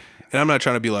Yeah. mean, and I'm not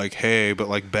trying to be hey,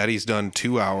 but Betty's done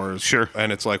 2 hours. Sure.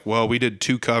 And it's well, we did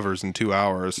 2 covers in 2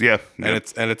 hours. Yeah. And yeah.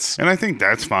 it's And I think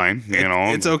that's fine,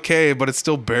 it's okay, but it's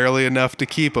still barely enough to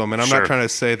keep them. And I'm Sure. not trying to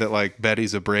say that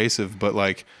Betty's abrasive, but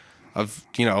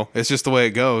it's just the way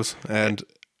it goes. And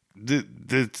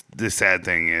The sad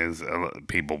thing is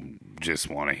people just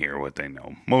want to hear what they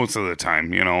know most of the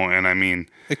time, and I mean,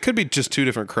 it could be just 2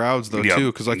 different crowds though Yep.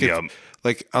 too, because Yep.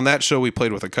 on that show we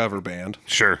played with a cover band.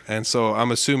 sure. And so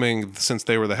I'm assuming since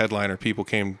they were the headliner, people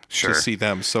came Sure. to see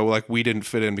them. So we didn't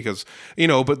fit in because,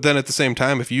 but then at the same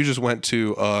time, if you just went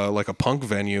to a punk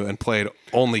venue and played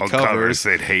only covers,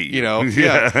 they'd hate you.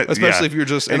 Yeah, especially if you're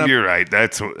just, and I'm- you're right.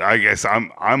 That's I guess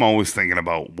I'm always thinking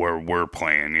about where we're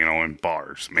playing, in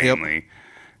bars mainly.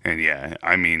 And yeah,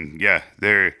 I mean, yeah,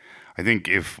 I think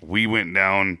if we went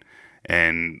down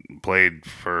and played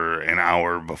for an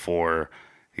hour before,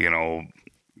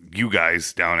 you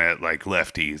guys down at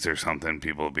Lefties or something,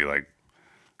 people would be like,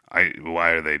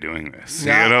 why are they doing this?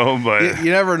 Nah, you know, but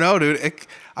you never know, dude.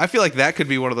 I feel like that could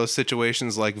be one of those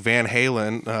situations like Van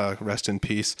Halen, rest in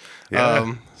peace.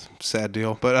 Yeah. Sad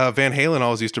deal. But Van Halen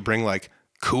always used to bring like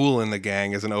Cool in the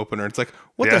Gang as an opener. It's like,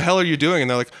 what the Yeah. hell are you doing? And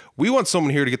they're like, we want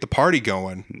someone here to get the party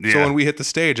going. So Yeah. when we hit the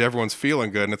stage, everyone's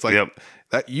feeling good. And it's like, Yep.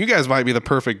 that you guys might be the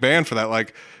perfect band for that.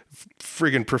 Like,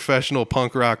 friggin' professional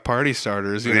punk rock party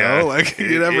starters, you Yeah. know? Like,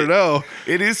 you never know.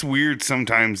 It is weird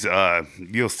sometimes.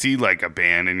 You'll see like a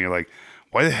band and you're like,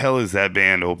 why the hell is that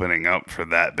band opening up for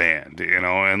that band? You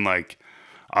know, and like,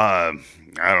 I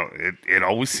don't. It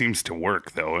always seems to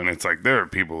work though, and it's like there are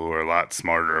people who are a lot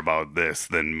smarter about this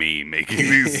than me making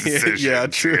these decisions. Yeah,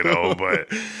 true. You know, but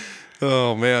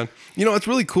Oh man, you know it's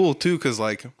really cool too because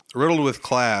like Riddled with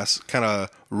Class kind of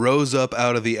rose up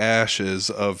out of the ashes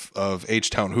of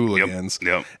H-Town Hooligans.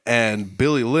 Yep. And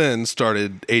Billy Lynn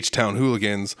started H-Town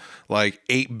Hooligans like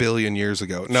 8 billion years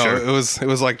ago. No, Sure. it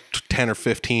was like 10 or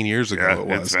 15 years ago. yeah, It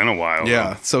was. it's been a while.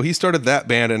 Yeah, so he started that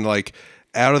band, and like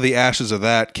out of the ashes of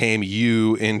that came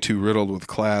you into Riddled with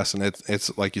Class, and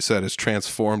it's like you said, it's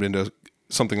transformed into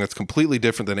something that's completely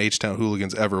different than H-Town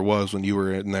Hooligans ever was when you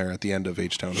were in there at the end of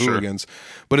H-Town Sure. Hooligans.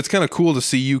 But it's kind of cool to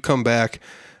see you come back.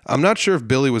 I'm not sure if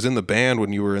Billy was in the band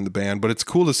when you were in the band, but it's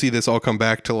cool to see this all come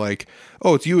back to like,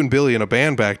 oh, it's you and Billy in a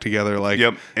band back together. Like,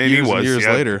 Yep, and years he was and years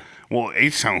yeah. later. Well,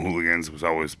 H-Town Hooligans was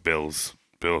always Bill's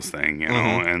thing, you know,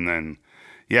 Mm-hmm. and then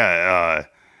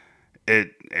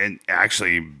it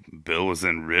actually Bill was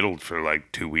in Riddled for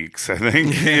like 2 weeks, I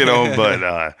think, you know,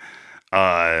 but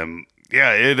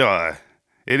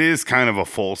it is kind of a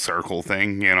full circle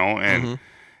thing, you know, and Mm-hmm.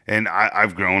 and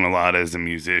I've grown a lot as a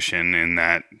musician in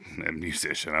that. I'm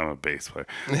a bass player,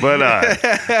 but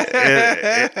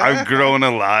I've grown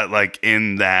a lot like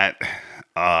in that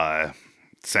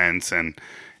sense, and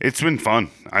it's been fun.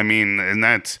 I mean, and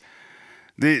that's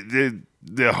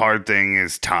the hard thing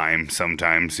is time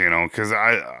sometimes, you know, because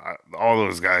I all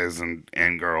those guys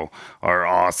and girl are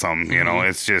awesome, you know.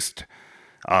 It's just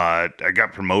I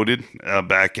got promoted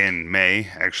back in May,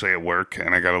 actually at work,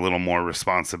 and I got a little more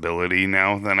responsibility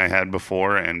now than I had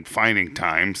before, and finding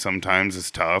time sometimes is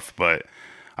tough, but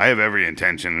I have every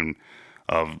intention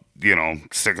of, you know,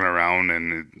 sticking around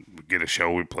and get a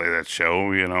show, we play that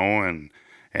show, you know, and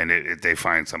if they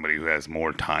find somebody who has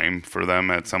more time for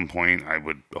them at some point, I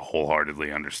would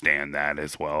wholeheartedly understand that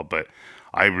as well, but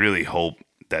I really hope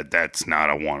that that's not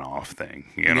a one-off thing,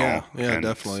 you know? Yeah, And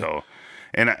definitely. So,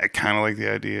 and I kind of like the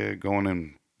idea of going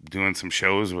and doing some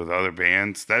shows with other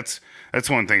bands. That's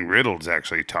one thing Riddled's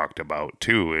actually talked about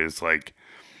too, is like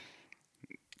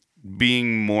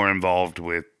being more involved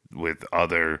with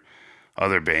other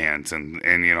bands and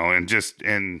you know,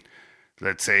 and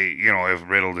let's say, you know, if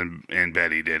Riddled and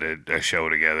Betty did a show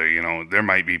together, you know, there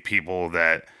might be people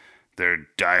that they're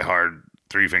diehard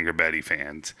Three Finger Betty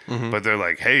fans, but they're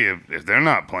like, hey, if they're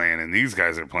not playing and these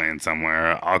guys are playing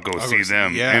somewhere, I'll go see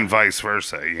them, yeah. and vice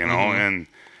versa, you know,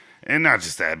 and not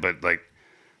just that, but like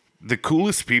the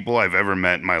coolest people I've ever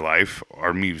met in my life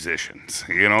are musicians,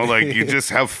 you know, like you just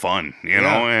have fun, you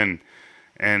know, and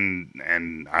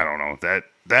I don't know,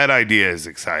 that idea is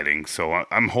exciting, so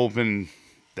I'm hoping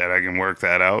that I can work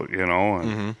that out, you know,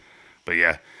 and, but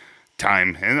yeah.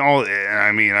 Time and all. And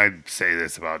I mean, I say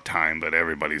this about time, but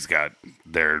everybody's got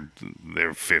their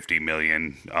 50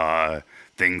 million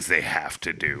things they have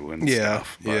to do and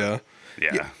stuff. But,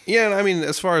 yeah. And I mean,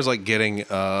 as far as like getting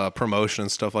promotion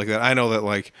and stuff like that, I know that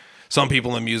like some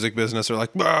people in the music business are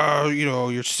like, you know,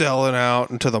 you're selling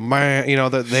out into the man, you know,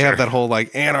 that they have that whole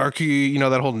like anarchy, you know,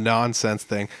 that whole nonsense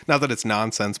thing. Not that it's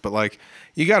nonsense, but like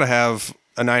you got to have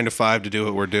a 9 to 5 to do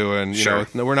what we're doing. You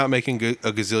know, we're not making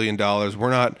a gazillion dollars. We're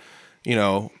not. You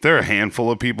know, there are a handful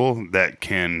of people that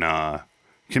can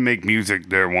make music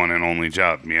their one and only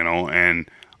job, you know, and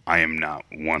I am not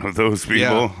one of those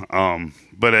people. Yeah.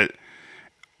 But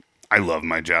I love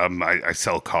my job. I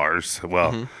sell cars,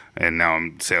 and now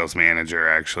I'm sales manager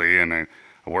actually, and I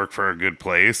work for a good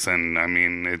place, and I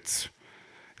mean it's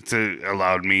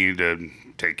allowed me to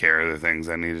take care of the things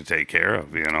I need to take care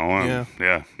of, you know. And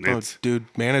it's dude,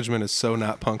 management is so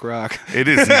not punk rock. It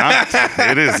is not.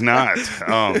 It is not.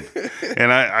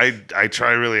 And I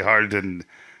try really hard to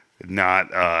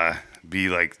not be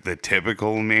like the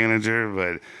typical manager,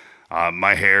 but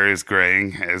my hair is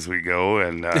graying as we go,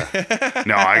 and no,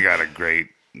 I got a great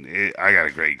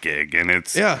gig, and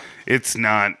it's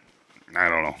not. I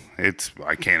don't know.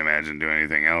 I can't imagine doing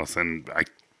anything else,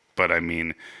 but But I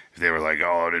mean, if they were like,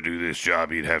 oh, to do this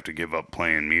job, you'd have to give up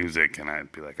playing music. And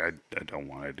I'd be like, I don't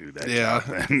want to do that job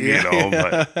then, you know,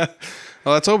 but.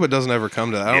 Well, let's hope it doesn't ever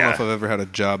come to that. I don't know Yeah. if I've ever had a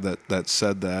job that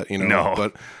said that, you know. No.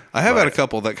 But I have had a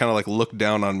couple that kind of like look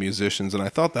down on musicians, and I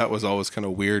thought that was always kind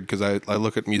of weird because I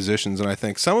look at musicians and I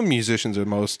think some musicians are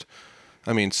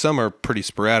some are pretty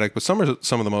sporadic, but some are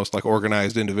some of the most like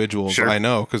organized individuals Sure. I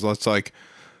know, because it's like,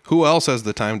 who else has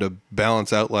the time to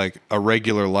balance out like a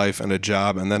regular life and a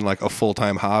job and then like a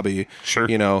full-time hobby? Sure.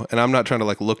 You know, and I'm not trying to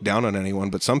like look down on anyone,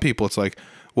 but some people it's like,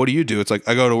 what do you do? It's like,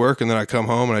 I go to work and then I come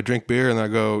home and I drink beer and then I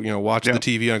go, you know, watch the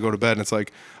TV and I go to bed, and it's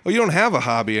like, oh, you don't have a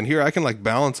hobby, and here I can like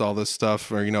balance all this stuff,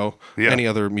 or, you know, any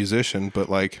other musician, but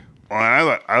like,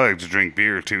 Well, I like to drink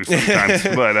beer too sometimes,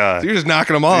 but so you're just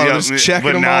knocking them all, just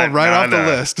checking them all right off the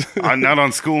list. Not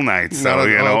on school nights, so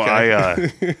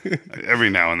I every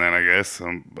now and then, I guess.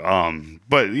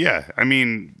 But yeah, I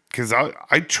mean, because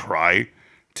I try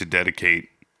to dedicate.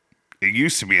 It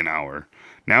used to be an hour.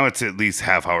 Now it's at least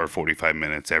half hour, 45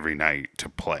 minutes every night to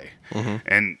play.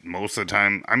 And most of the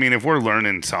time, I mean, if we're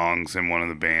learning songs in one of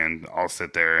the band, I'll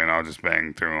sit there and I'll just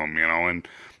bang through them, you know. And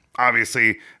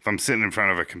obviously, if I'm sitting in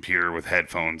front of a computer with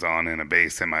headphones on and a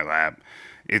bass in my lap,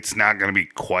 it's not going to be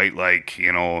quite like,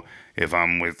 you know, if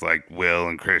I'm with like Will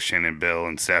and Christian and Bill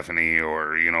and Stephanie,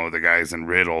 or, you know, the guys in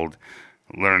Riddled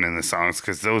learning the songs,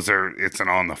 because it's an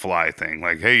on the fly thing.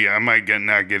 Like, hey, I might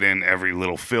not get in every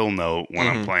little fill note when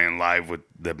I'm playing live with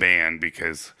the band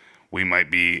because we might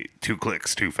be 2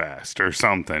 clicks too fast or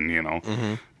something, you know.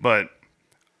 But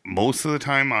most of the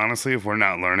time, honestly, if we're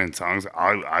not learning songs,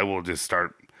 I will just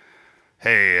start,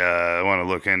 hey, I want to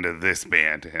look into this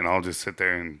band, and I'll just sit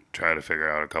there and try to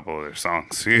figure out a couple of their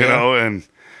songs, you know,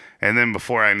 and then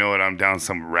before I know it, I'm down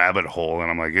some rabbit hole, and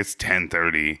I'm like, it's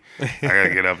 10:30. I gotta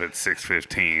get up at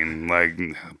 6:15. Like,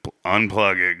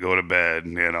 unplug it, go to bed,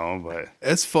 you know. But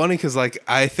it's funny because like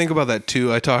I think about that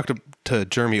too. I talked to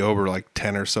Jeremy Ober like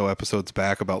 10 or so episodes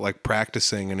back about like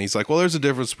practicing, and he's like, well, there's a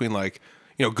difference between like,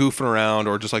 you know, goofing around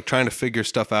or just like trying to figure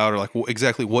stuff out, or like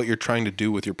exactly what you're trying to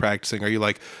do with your practicing. Are you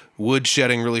like wood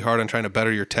shedding really hard and trying to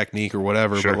better your technique or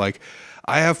whatever? Sure. But like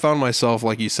I have found myself,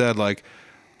 like you said, like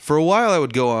for a while I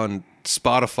would go on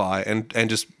Spotify and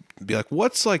just be like,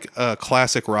 what's like a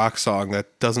classic rock song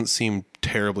that doesn't seem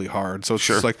terribly hard? So it's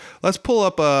just like, let's pull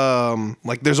up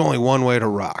like There's Only One Way to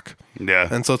Rock. yeah.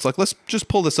 And so it's like, let's just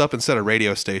pull this up and set a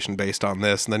radio station based on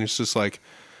this. And then it's just like,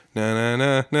 na na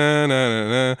na na na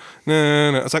na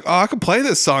na na. It's like, oh, I can play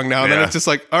this song now. And then it's just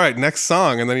like, all right, next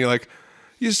song. And then you're like,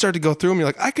 you just start to go through them. You're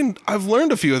like, I've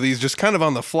learned a few of these just kind of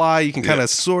on the fly. You can kind of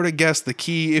sort of guess the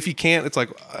key. If you can't, it's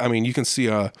like, I mean, you can see,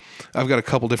 I've got a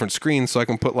couple different screens, so I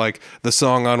can put like the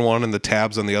song on one and the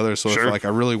tabs on the other. So if like I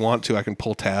really want to, I can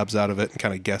pull tabs out of it and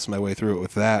kind of guess my way through it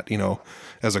with that, you know,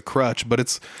 as a crutch. But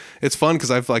it's fun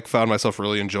because I've like found myself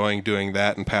really enjoying doing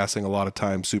that and passing a lot of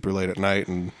time super late at night.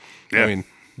 And I mean,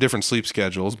 different sleep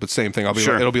schedules, but same thing. I'll be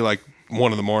like, it'll be like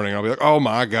 1 a.m. I'll be like, oh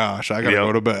my gosh, I gotta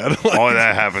go to bed. All of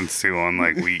that happens too on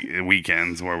like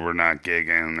weekends where we're not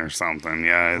gigging or something.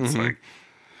 Yeah, it's like,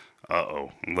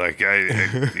 like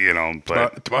I you know.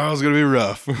 But tomorrow's gonna be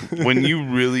rough. when you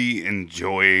really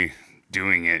enjoy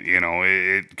doing it, you know,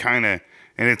 it kind of,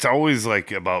 and it's always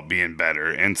like about being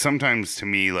better. And sometimes to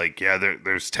me, like,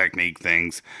 there's technique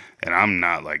things, and I'm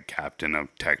not like captain of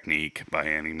technique by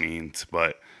any means,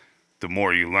 but the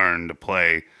more you learn to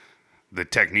play, the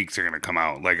techniques are going to come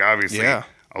out. Like, obviously, a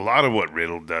lot of what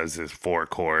Riddle does is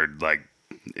 4-chord. Like,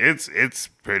 it's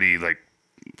pretty, like,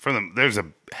 there's a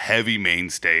heavy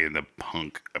mainstay in the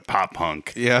pop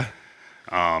punk. Yeah.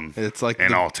 It's like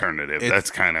an alternative.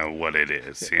 That's kind of what it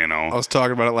is, you know? I was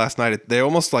talking about it last night. They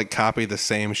almost, like, copy the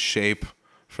same shape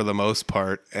for the most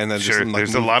part, and then just like,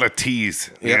 there's a lot of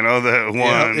T's, you know, the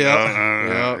one,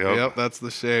 yep, that's the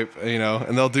shape, you know,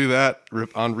 and they'll do that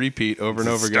on repeat over and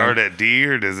over again. Start at D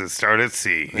or does it start at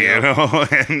C? You know,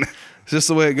 and it's just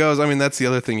the way it goes. I mean, that's the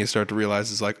other thing you start to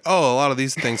realize is like, oh, a lot of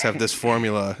these things have this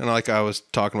formula, and like I was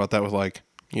talking about that with like,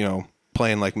 you know,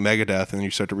 playing like Megadeth, and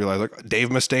you start to realize like Dave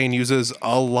Mustaine uses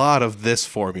a lot of this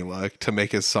formula to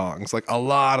make his songs, like a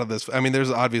lot of this. I mean,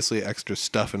 there's obviously extra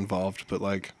stuff involved, but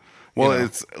like. Well,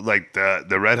 it's like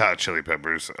the Red Hot Chili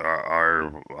Peppers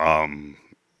are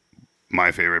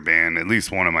my favorite band, at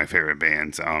least one of my favorite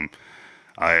bands. I'm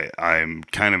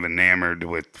kind of enamored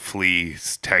with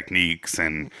Flea's techniques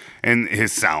and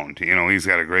his sound. You know, he's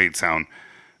got a great sound.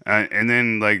 And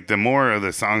then, like, the more of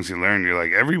the songs you learn, you're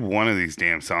like, every one of these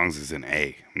damn songs is an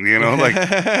A. You know, like,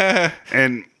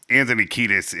 and Anthony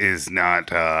Kiedis is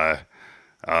not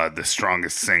the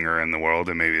strongest singer in the world,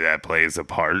 and maybe that plays a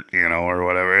part, you know, or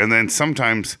whatever. And then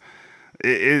sometimes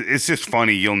it's just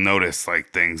funny. You'll notice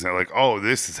like things that like, oh,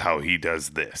 this is how he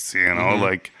does this, you know,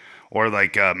 like, or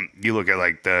like you look at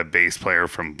like the bass player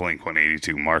from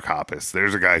Blink-182, Mark Hoppus.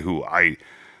 There's a guy who I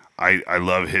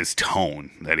love his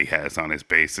tone that he has on his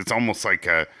bass. It's almost like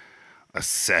a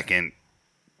second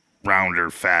rounder,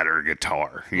 fatter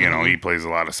guitar. You know, he plays a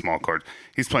lot of small chords.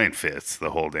 He's playing fifths the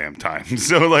whole damn time.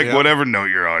 So like whatever note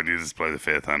you're on, you just play the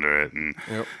fifth under it,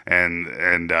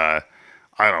 and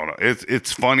I don't know.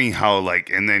 It's funny how like,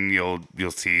 and then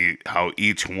you'll see how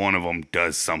each one of them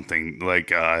does something.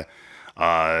 Like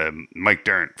Mike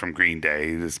Dirnt from Green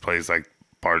Day, he just plays like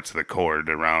parts of the chord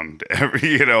around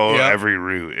every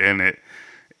root, and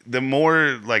the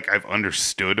more like I've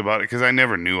understood about it, because I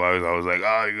never knew. I was like,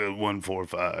 oh, you got 1, 4,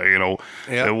 5, you know,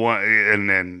 the one, and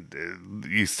then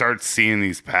you start seeing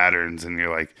these patterns, and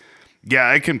you're like, yeah,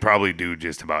 I can probably do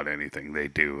just about anything they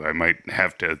do. I might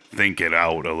have to think it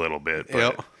out a little bit.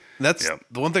 But, That's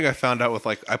the one thing I found out with,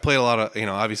 like, I played a lot of,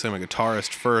 obviously I'm a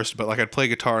guitarist first, but like I'd play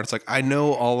guitar and it's like, I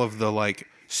know all of the like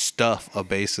stuff a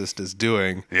bassist is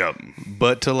doing. Yep.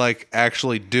 But to like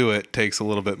actually do it takes a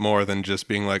little bit more than just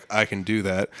being like, I can do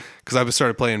that. Because I've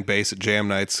started playing bass at jam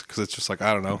nights because it's just like,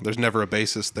 I don't know, there's never a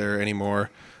bassist there anymore.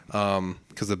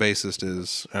 Because the bassist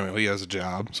is, he has a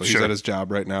job, so he's at his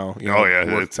job right now.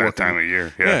 It's that time of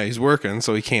year. Yeah, he's working,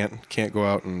 so he can't go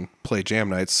out and play jam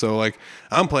nights. So like,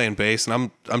 I'm playing bass, and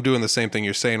I'm doing the same thing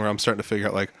you're saying, where I'm starting to figure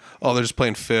out like, oh, they're just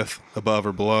playing fifth above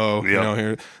or below. Yep.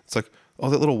 Here it's like, oh,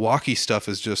 that little walkie stuff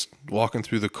is just walking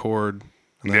through the chord,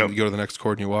 and then you go to the next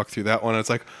chord and you walk through that one. And it's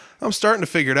like, I'm starting to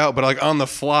figure it out, but like on the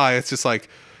fly, it's just like,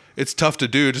 it's tough to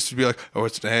do, just to be like, oh,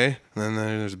 it's an A, and then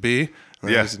there's a B, and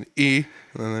then there's an E,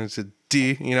 and then there's a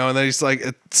D, and then it's like,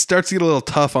 it starts to get a little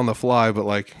tough on the fly, but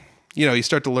like, you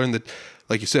start to learn that,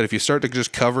 like you said, if you start to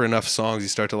just cover enough songs, you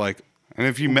start to like. And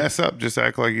if you mess up, just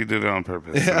act like you did it on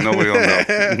purpose. Yeah. Nobody will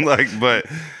know. But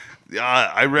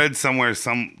I read somewhere,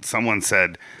 someone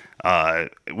said,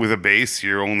 with a bass,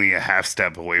 you're only a half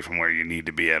step away from where you need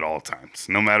to be at all times,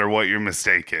 no matter what your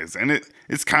mistake is. And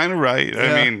it's kind of right. Yeah.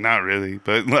 I mean, not really,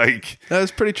 but like.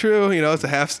 That's pretty true. It's a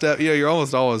half step. You're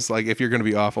almost always like, if you're going to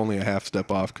be off, only a half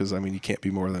step off, because you can't be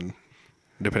more than,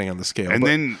 depending on the scale.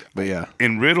 But yeah.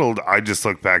 In Riddled, I just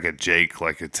look back at Jake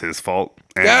like it's his fault.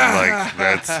 And like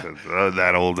that's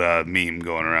that old meme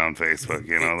going around Facebook,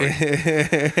 like,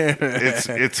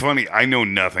 it's funny. I know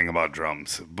nothing about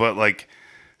drums, but like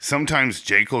sometimes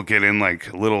Jake will get in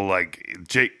like little, like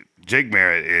Jake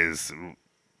Merritt is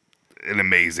an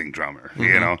amazing drummer,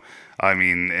 I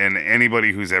mean, and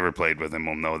anybody who's ever played with him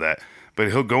will know that. But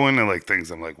he'll go into like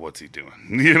things. I'm like, what's he doing?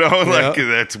 Like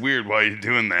that's weird. Why are you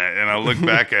doing that? And I'll look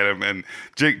back at him. And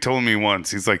Jake told me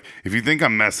once, he's like, if you think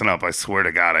I'm messing up, I swear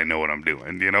to God, I know what I'm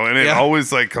doing. And it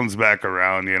always like comes back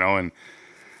around. And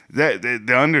that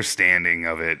the understanding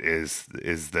of it is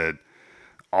that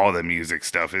all the music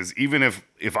stuff is, even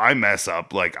if I mess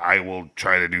up, like I will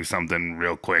try to do something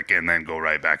real quick and then go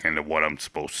right back into what I'm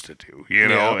supposed to do.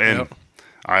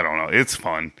 I don't know. It's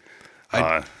fun.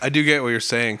 I do get what you're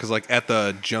saying, because like at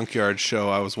the Junkyard show,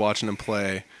 I was watching him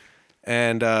play,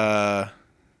 and gosh,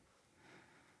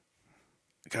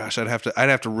 I'd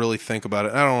have to really think about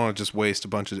it. I don't want to just waste a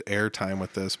bunch of airtime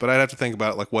with this, but I'd have to think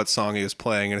about like what song he was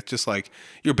playing, and it's just like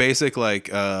your basic like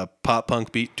pop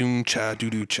punk beat, doom cha doo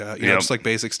doo cha, just like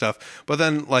basic stuff. But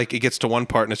then like it gets to one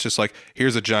part, and it's just like,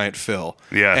 here's a giant fill,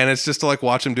 and it's just to like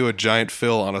watch him do a giant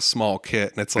fill on a small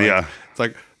kit, and it's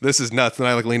like this is nuts. And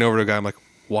I like lean over to a guy, I'm like,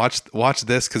 watch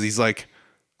this, because he's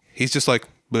just like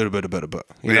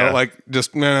like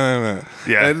just no.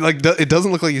 Yeah, and like it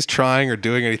doesn't look like he's trying or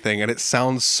doing anything, and it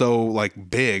sounds so like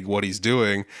big what he's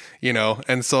doing,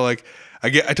 and so like I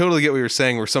totally get what you're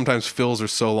saying, where sometimes fills are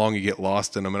so long you get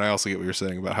lost in them. And I also get what you're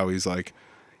saying about how he's like,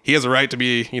 he has a right to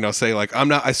be, say like,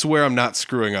 I swear I'm not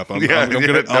not up.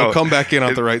 I'll come back in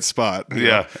at the right spot.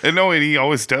 Yeah. And he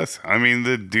always does. I mean,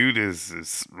 the dude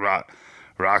is rock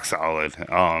solid.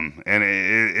 And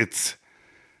it's,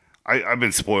 I've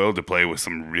been spoiled to play with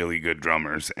some really good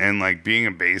drummers, and like being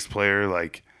a bass player,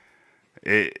 like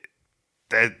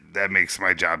that makes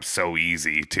my job so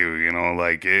easy too.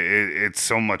 Like it's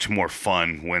so much more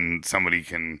fun when somebody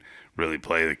can really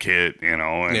play the kit.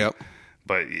 And,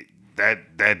 but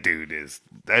that dude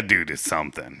is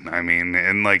something. I mean,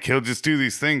 and like he'll just do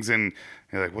these things, and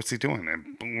you're like, what's he doing?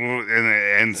 And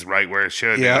it ends right where it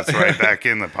should. Yeah. It's right back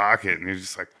in the pocket, and you're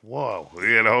just like, whoa,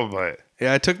 but.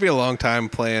 Yeah, it took me a long time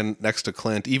playing next to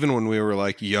Clint, even when we were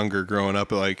like younger growing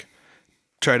up. Like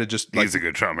try to just like, he's a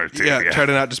good drummer too. yeah, try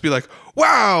to not just be like,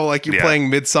 wow, like you're Yeah. playing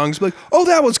mid songs, be like, oh,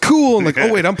 that was cool, and like,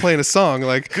 oh wait, I'm playing a song,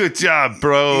 like, Good job,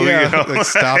 bro. yeah, You know? like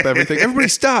stop everything, everybody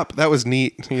stop, that was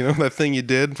neat, you know, that thing you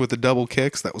did with the double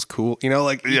kicks, that was cool, you know,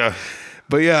 like, Yeah.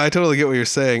 But yeah, I totally get what you're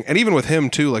saying, and even with him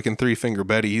too, like in Three Finger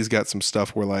Betty, he's got some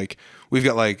stuff where like we've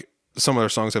got like. Some of our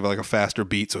songs have like a faster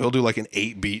beat, so he'll do like an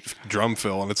 8-beat drum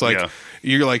fill, and it's like Yeah.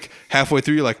 you're like halfway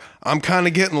through, you're like, I'm kind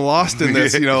of getting lost in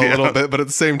this, you know, a Yeah. little bit, but at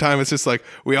the same time, it's just like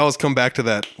we always come back to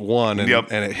that one, and, Yep.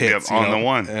 and it hits Yep, on you know, the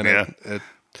one. and Yeah.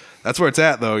 that's where it's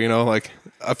at, though. You know, like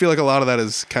I feel like a lot of that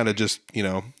is kind of just you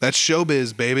know that's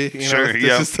showbiz, baby. You Sure, know, this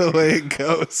yeah. is the way it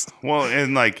goes. Well,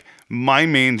 and like my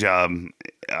main job,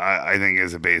 I think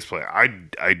as a bass player,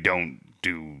 I don't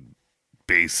do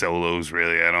bass solos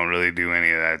really. I don't really do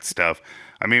any of that stuff.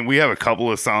 I mean, we have a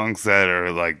couple of songs that are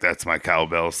like that's my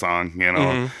cowbell song, you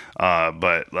know.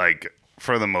 But like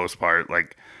for the most part,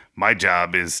 like my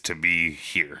job is to be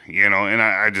here, you know, and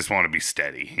I just want to be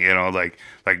steady, you know, like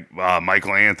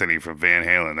Michael Anthony from Van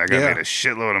Halen. That guy Yeah. made a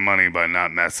shitload of money by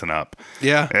not messing up.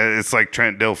 Yeah. It's like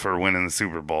Trent Dilfer winning the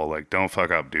Super Bowl. Like, don't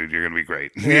fuck up, dude. You're gonna be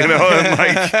great. You know, and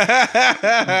like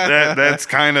that's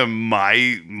kind of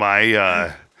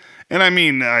my. And I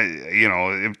mean, you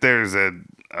know, if there's a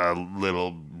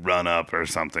little run up or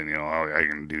something, you know, I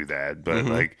can do that. But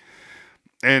like,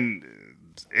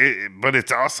 but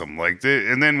it's awesome. Like,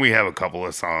 and then we have a couple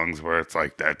of songs where it's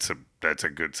like that's a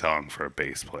good song for a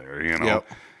bass player, you know. Yep.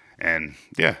 And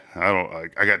yeah,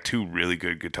 I got 2 really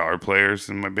good guitar players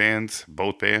in my bands,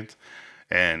 both bands,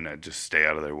 and I just stay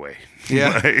out of their way.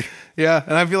 Yeah. Like, Yeah,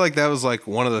 and I feel like that was like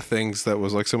one of the things that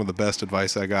was like some of the best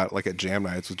advice I got like at jam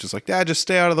nights, was just like, yeah, just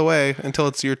stay out of the way until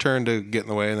it's your turn to get in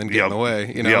the way, and then get in the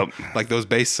way. You know, like those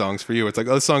bass songs for you. It's like,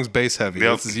 oh, this song's bass heavy.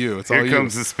 This is you. It's Here all you.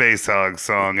 comes the Space Hog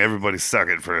song. Everybody suck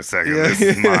it for a second. Yeah. This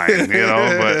is mine, you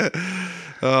know. But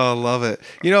Oh, love it.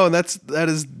 You know, and that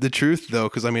is the truth though,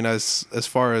 because I mean, as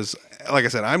far as like I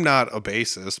said, I'm not a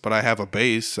bassist, but I have a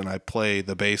bass and I play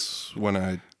the bass when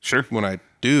I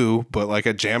do. But like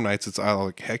at jam nights, it's I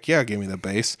like, heck yeah, give me the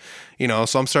bass. You know,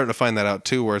 so I'm starting to find that out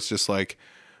too, where it's just like,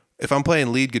 if I'm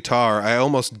playing lead guitar, I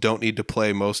almost don't need to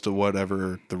play most of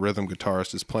whatever the rhythm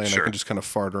guitarist is playing. Sure. I can just kind of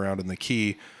fart around in the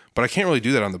key. But I can't really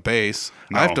do that on the bass.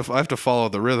 No. I have to follow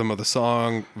the rhythm of the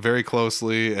song very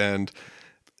closely, and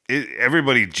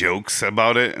everybody jokes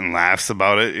about it and laughs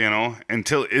about it, you know,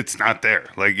 until it's not there.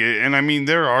 Like, and I mean,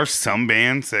 there are some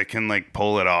bands that can like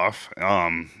pull it off,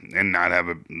 and not have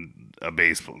a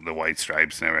bass. The White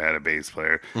Stripes never had a bass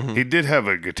player. He did have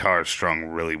a guitar strung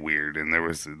really weird, and there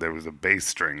was a bass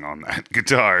string on that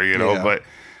guitar, you know. Yeah. But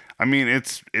I mean,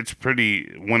 it's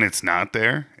pretty when it's not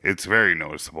there. It's very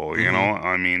noticeable, you know.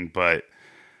 I mean, but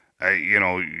you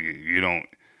know, you don't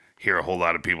hear a whole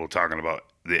lot of people talking about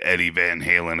the Eddie Van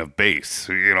Halen of bass,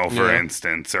 you know, for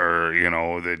instance, or, you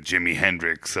know, the Jimi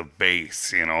Hendrix of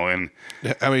bass, you know, and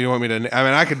I mean, you want me to? I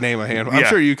mean, I could name a handful. I'm Yeah.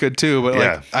 sure you could too, but like,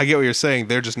 Yeah. I get what you're saying.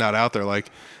 They're just not out there.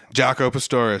 Like Jaco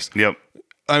Pastorius. yep.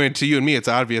 I mean, to you and me, it's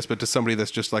obvious, but to somebody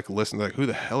that's just like listening, like, who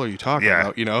the hell are you talking Yeah.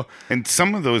 about? You know? And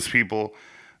some of those people,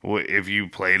 if you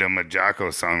played them a Jocko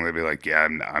song, they'd be like, "Yeah,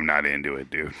 I'm not into it,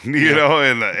 dude." You know,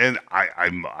 and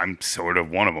I'm sort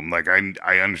of one of them. Like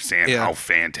I understand Yeah. how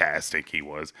fantastic he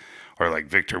was, or like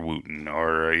Victor Wooten,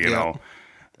 or you Yeah. know,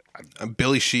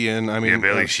 Billy Sheehan. I mean,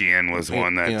 Billy Sheehan was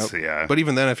one you that's know, yeah. But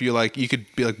even then, if you like, you could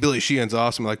be like, Billy Sheehan's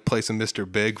awesome. Like, play some Mr.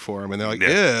 Big for him, and they're like,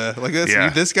 Yeah. yeah, like this. Yeah.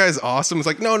 This guy's awesome. It's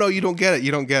like, no, you don't get it.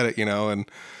 You don't get it. You know, and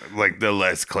Like the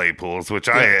Les Claypools, which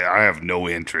I have no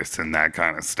interest in that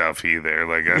kind of stuff either.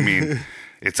 Like, I mean,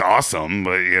 it's awesome,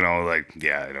 but you know, like,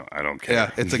 yeah, I don't care.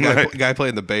 yeah, it's a guy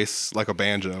playing the bass like a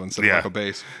banjo instead of like a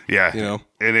bass. Yeah, you know,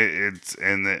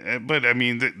 and but I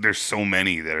mean, there's so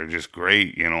many that are just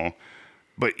great, you know.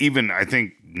 But even I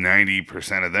think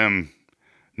 90% of them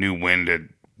knew when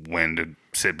to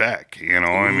sit back. You know,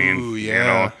 I mean, Ooh, you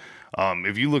yeah. know,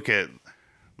 if you look at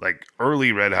like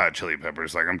early Red Hot Chili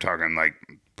Peppers, like I'm talking like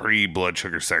pre-Blood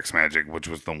Sugar Sex Magic, which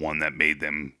was the one that made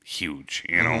them huge.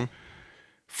 You know,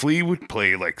 Flea would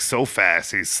play like so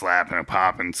fast, he's slapping and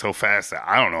popping so fast that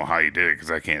I don't know how he did it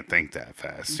because I can't think that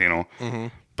fast. You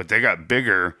know, but they got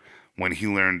bigger when he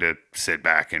learned to sit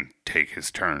back and take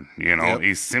his turn. You know, Yep.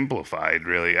 he's simplified,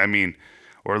 really. I mean,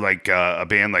 or like a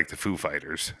band like the Foo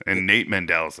Fighters. And Nate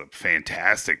Mendel's a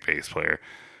fantastic bass player,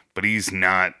 but he's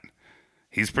not,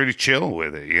 he's pretty chill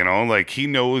with it, you know? Like, he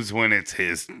knows when it's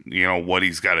his, you know, what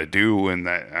he's got to do. And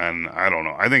I don't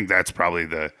know. I think that's probably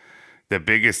the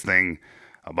biggest thing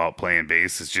about playing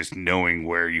bass is just knowing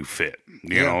where you fit,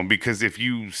 you know? Because if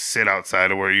you sit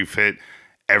outside of where you fit,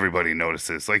 everybody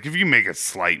notices. Like, if you make a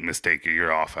slight mistake,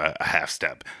 you're off a half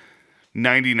step.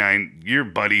 99, your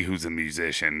buddy who's a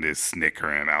musician is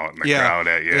snickering out in the Yeah. crowd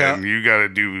at you, Yeah. and you got to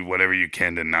do whatever you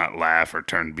can to not laugh or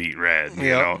turn beat red, you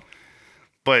know?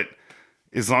 But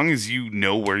as long as you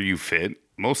know where you fit,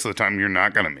 most of the time you're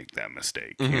not going to make that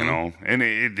mistake, you know? And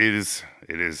it is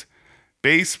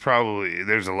bass probably,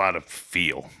 there's a lot of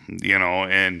feel, you know,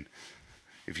 and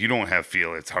if you don't have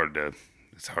feel, it's hard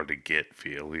to get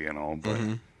feel, you know,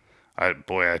 but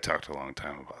I talked a long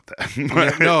time about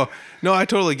that. No, I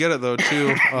totally get it though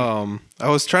too. I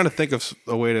was trying to think of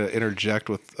a way to interject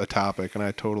with a topic, and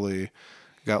I totally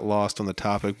got lost on the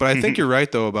topic. But I think you're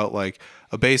right though about like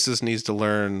a bassist needs to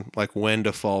learn like when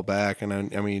to fall back. And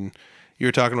I mean,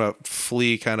 you're talking about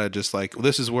Flea kind of just like,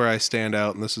 this is where I stand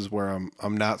out, and this is where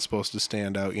I'm not supposed to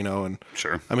stand out, you know. And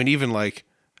Sure. I mean, even like,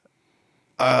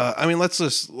 I mean, let's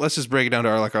just break it down to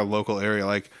our local area,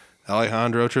 like.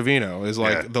 Alejandro Trevino is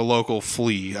like the local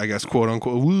Flea, I guess, quote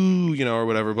unquote, woo, you know, or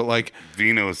whatever. But like,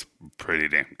 Vino's pretty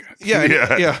damn good.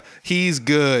 Yeah, he's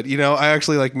good. You know, I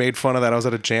actually like made fun of that. I was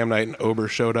at a jam night and Ober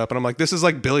showed up, and I'm like, this is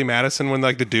like Billy Madison when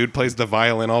like the dude plays the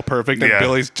violin all perfect, and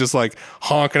Billy's just like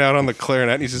honking out on the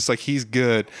clarinet, and he's just like, he's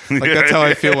good. Like that's how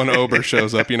I feel when Ober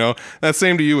shows up. You know, that's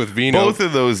same to you with Vino. Both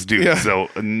of those dudes, so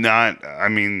not. I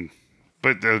mean.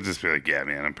 But they'll just be like, yeah,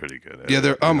 man, I'm pretty good at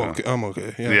it. I'm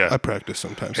okay. Yeah, I practice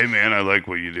sometimes. Hey, man, I like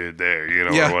what you did there, you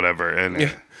know, or whatever.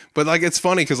 And but like, it's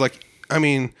funny because like, I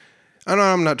mean, I know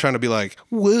I'm not trying to be like,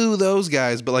 woo, those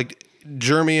guys, but like,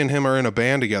 Jeremy and him are in a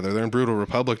band together. They're in Brutal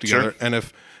Republic together.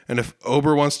 Sure. And if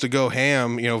Ober wants to go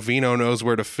ham, you know, Vino knows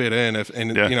where to fit in.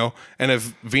 You know, and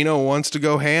if Vino wants to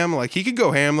go ham, like he could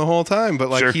go ham the whole time, but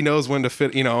like he knows when to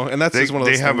fit, you know, and that's just one of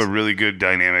those things. They have a really good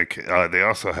dynamic. They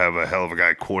also have a hell of a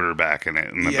guy quarterback in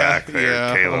the back there.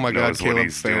 Yeah. Caleb oh my God, knows Caleb what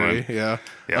he's Ferry. doing.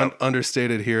 Yeah.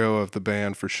 Understated hero of the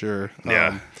band for sure.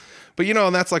 Yeah. But you know,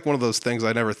 and that's like one of those things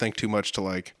I never think too much to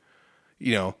like,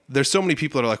 you know, there's so many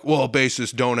people that are like, well,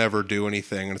 bassists don't ever do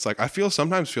anything. And it's like, I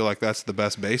sometimes feel like that's the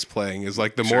best bass playing is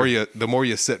like the more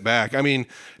you sit back. I mean,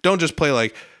 don't just play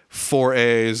like 4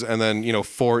 A's and then, you know,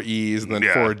 4 E's and then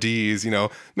 4 D's, you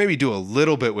know, maybe do a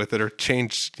little bit with it or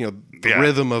change, you know, the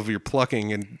rhythm of your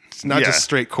plucking, and it's not just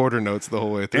straight quarter notes the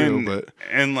whole way through.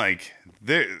 And like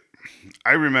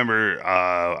I remember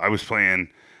I was playing.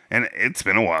 And it's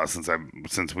been a while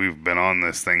since we've been on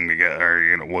this thing together. Or,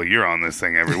 you know, well, you're on this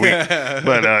thing every week,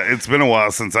 but it's been a while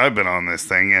since I've been on this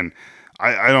thing. And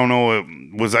I don't know,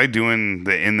 was I doing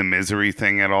the In the Misery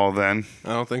thing at all then?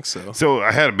 I don't think so. So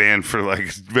I had a band for like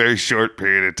a very short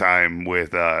period of time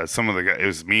with some of the guys. It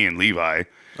was me and Levi.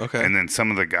 Okay. And then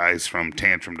some of the guys from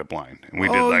Tantrum to Blind. And we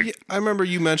did like. Yeah, I remember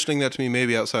you mentioning that to me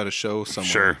maybe outside a show somewhere.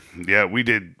 Sure. Yeah, we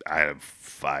did. I have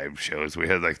 5 shows. We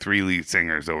had like 3 lead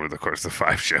singers over the course of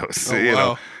 5 shows. Oh, you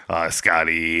wow. know,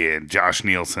 Scotty and Josh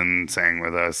Nielsen sang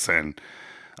with us, and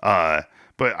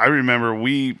but I remember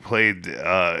we played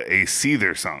a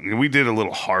Seether song, and we did a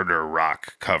little harder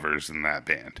rock covers in that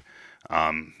band,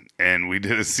 and we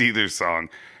did a Seether song,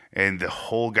 and the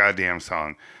whole goddamn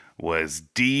song was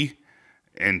D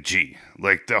and G,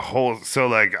 like the whole. So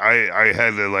like I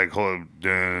had to like hold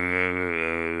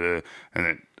and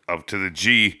then up to the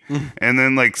G, and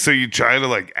then like so you try to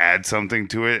like add something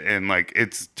to it, and like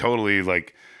it's totally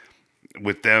like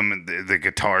with them the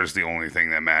guitar is the only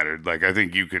thing that mattered. Like I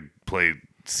think you could play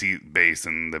bass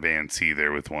in the band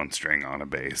Seether with 1 string on a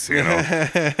bass, you know,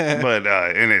 but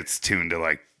and it's tuned to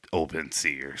like open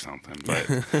C or something,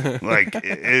 but like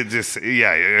it just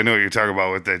I know what you're talking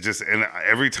about with that. Just and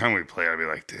every time we play, I'd be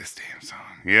like, this damn song,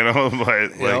 you know,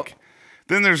 but like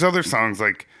then there's other songs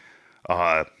like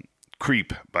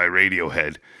Creep by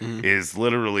Radiohead is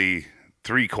literally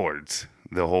 3 chords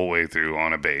the whole way through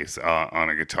on a bass. On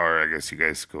a guitar, I guess you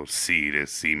guys go C to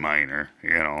C minor, you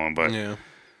know, but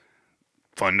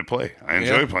fun to play. I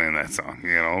enjoy playing that song,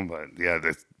 you know, but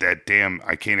that damn,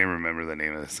 I can't even remember the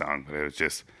name of the song, but it was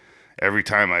just every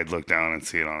time I'd look down and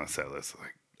see it on a set list,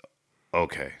 like,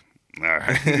 okay, all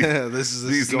right.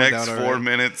 These next 4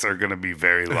 minutes are going to be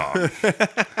very long.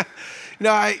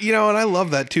 No, and I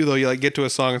love that too, though. You like get to a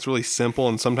song, it's really simple,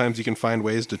 and sometimes you can find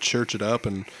ways to church it up,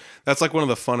 and that's like one of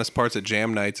the funnest parts at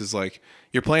jam nights is like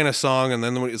you're playing a song, and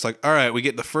then it's like, all right, we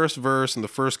get the first verse and the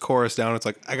first chorus down. It's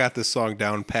like, I got this song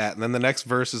down pat, and then the next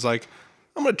verse is like,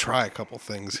 I'm gonna try a couple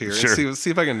things here and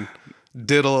see if I can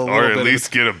diddle a little bit, or at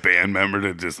least get a band member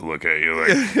to just look at you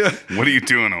like, what are you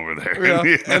doing over there?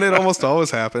 And it almost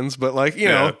always happens, but like you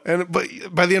know, but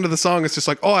by the end of the song, it's just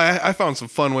like, oh, I found some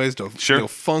fun ways to you know,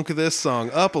 funk this song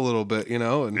up a little bit, you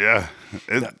know, and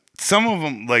some of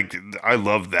them, like, I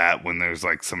love that when there's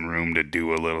like some room to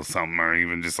do a little something, or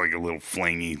even just like a little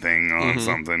flingy thing on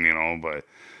something, you know. But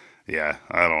I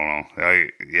don't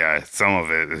know. Some of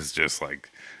it is just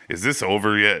like is this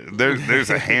over yet? There's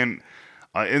a hand.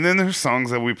 And then there's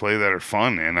songs that we play that are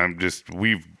fun, and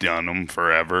we've done them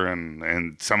forever,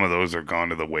 and some of those are gone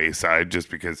to the wayside just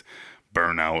because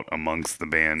burnout amongst the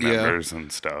band members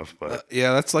and stuff. But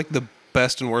yeah, that's like the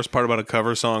best and worst part about a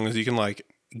cover song is you can like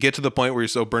get to the point where you're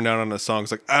so burned out on a song.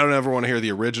 It's like, I don't ever want to hear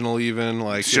the original even.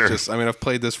 Like, sure. It's just, I mean, I've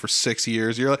played this for 6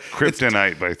 years. You're like,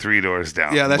 Kryptonite by Three Doors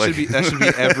Down. Yeah, that should be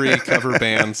every cover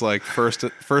band's like first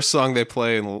song they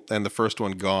play and the first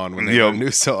one gone when they have new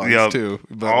songs too.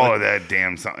 But all of that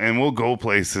damn song. And we'll go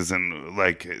places and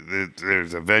like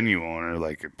there's a venue owner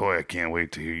like, boy, I can't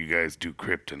wait to hear you guys do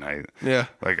Kryptonite. Yeah.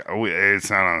 Like it's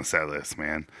not on the set list,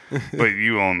 man. But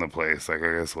you own the place. Like,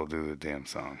 I guess we'll do the damn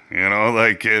song. You know,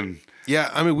 like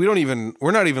yeah, I mean,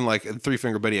 we're not even like a Three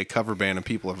Finger Betty, a cover band, and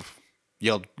people have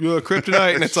yelled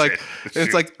Kryptonite, and it's like,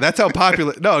 it's like, that's how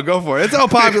popular. No, go for it. It's how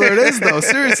popular it is, though.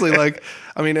 Seriously, like,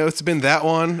 I mean, it's been that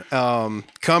one.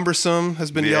 Cumbersome has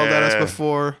been yelled at us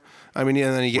before. I mean,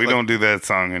 and then you get. We don't do that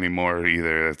song anymore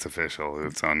either. It's official.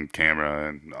 It's on camera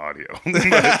and audio.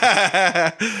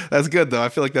 That's good though. I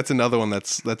feel like that's another one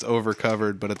that's over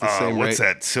covered, but at the same rate. What's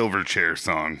that Silverchair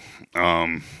song?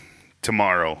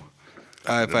 Tomorrow.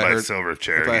 If I heard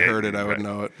Silverchair. If I heard it, I would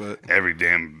know it. But every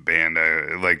damn band,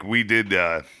 like we did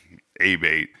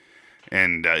A-Bait,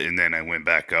 and then I went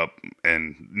back up,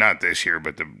 and not this year,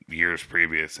 but the years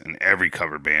previous, and every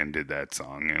cover band did that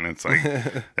song, and it's like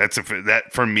that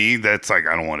for me. That's like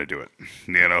I don't want to do it,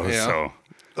 you know. Yeah. So,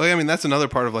 like, I mean, that's another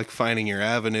part of like finding your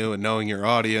avenue and knowing your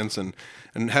audience and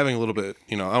having a little bit,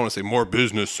 you know, I don't want to say more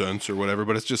business sense or whatever,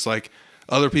 but it's just like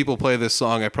other people play this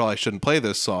song, I probably shouldn't play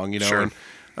this song, you know. Sure. And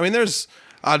I mean, there's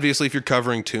obviously if you're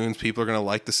covering tunes, people are going to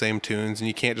like the same tunes, and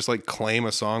you can't just like claim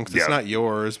a song because it's not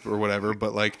yours or whatever.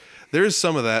 But like, there's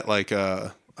some of that, like,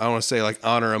 I want to say like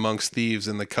honor amongst thieves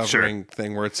in the covering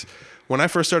thing where it's, when I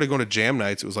first started going to jam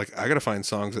nights, it was like, I got to find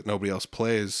songs that nobody else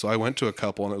plays. So I went to a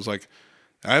couple and it was like,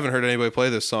 I haven't heard anybody play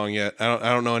this song yet. I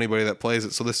don't know anybody that plays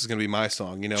it. So this is going to be my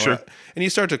song, you know? Sure. And you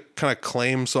start to kind of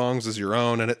claim songs as your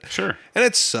own, and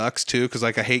it sucks too. Cause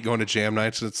like, I hate going to jam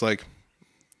nights and it's like,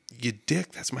 you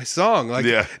dick, that's my song. Like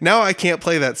now I can't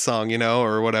play that song, you know,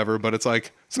 or whatever, but it's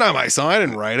like, it's not my song. I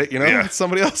didn't write it, you know, it's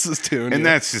somebody else's tune. And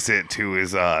that's just it too,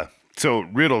 is, so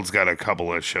Riddle's got a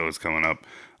couple of shows coming up.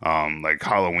 Like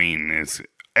Halloween is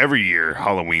every year.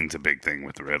 Halloween's a big thing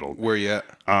with Riddle. Where you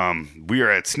at? We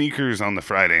are at Sneakers on the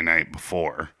Friday night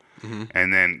before. Mm-hmm.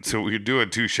 And then, so we're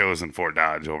doing 2 shows in Fort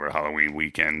Dodge over Halloween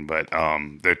weekend, but,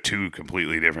 they're 2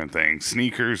 completely different things.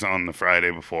 Sneakers on the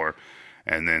Friday before.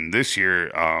 And then this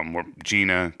year, we're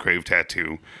Gina Crave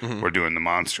Tattoo. Mm-hmm. We're doing the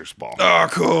Monsters Ball. Oh,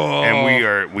 cool!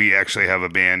 And we actually have a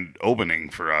band opening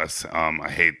for us.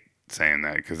 I hate saying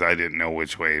that because I didn't know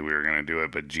which way we were going to do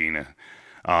it, but Gina.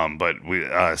 But we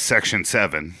Section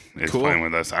 7 is playing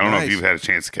with us. I don't know if you've had a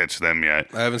chance to catch them yet.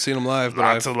 I haven't seen them live, but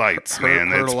lots of lights, man.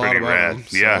 That's pretty rad. Them,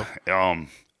 so. Yeah.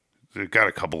 They've got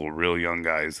a couple of real young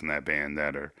guys in that band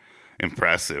that are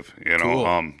impressive, you know.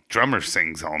 Cool. Drummer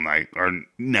sings all night or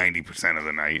 90% of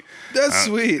the night. That's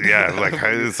sweet. Yeah, like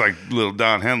it's like little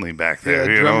Don Henley back there.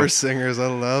 Yeah, you drummer know? Singers, I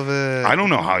love it. I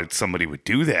don't know how somebody would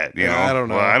do that. You know, I don't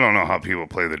know. Well, I don't know how people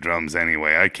play the drums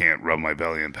anyway. I can't rub my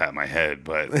belly and pat my head,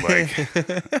 but like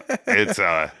it's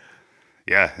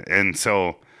yeah. And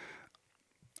so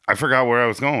I forgot where I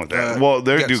was going with that. Well,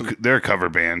 they're a cover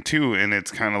band too, and it's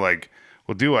kind of like,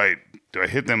 well, do I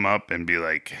hit them up and be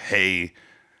like, hey,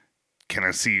 can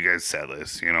I see you guys' set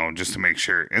list, you know, just to make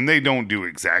sure? And they don't do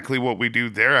exactly what we do.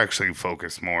 They're actually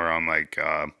focused more on like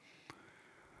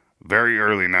very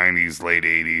early 90s, late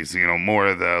 80s, you know, more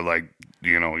of the like,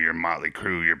 you know, your Motley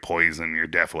Crue, your Poison, your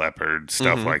Def Leppard,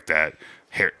 stuff like that.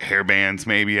 Hair bands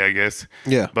maybe, I guess.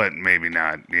 Yeah. But maybe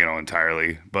not, you know,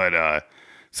 entirely. But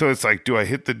so it's like, do I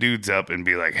hit the dudes up and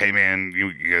be like, hey man,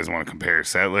 you guys want to compare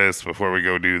set lists before we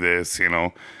go do this, you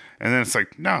know? And then it's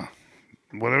like, no.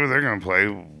 Whatever they're going to play,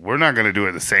 we're not going to do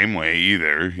it the same way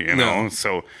either, you know?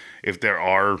 So if there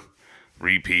are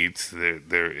repeats,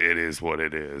 there it is what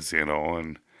it is, you know?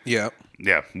 And yeah,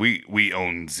 we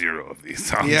own 0 of these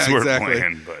songs we're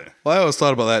playing. But well, I always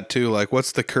thought about that too. Like,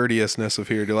 what's the courteousness of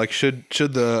here? Should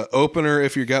the opener,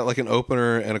 if you got like an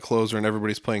opener and a closer and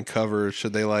everybody's playing covers,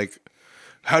 should they like,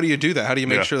 how do you do that? How do you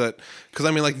make sure that, because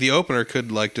I mean, like the opener could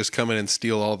like just come in and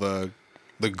steal all the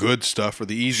good stuff or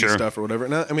the easy stuff or whatever.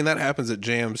 And I mean, that happens at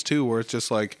jams too, where it's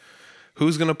just like,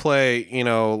 who's going to play, you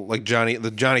know, like Johnny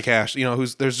Cash, you know,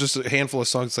 there's just a handful of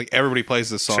songs. It's like everybody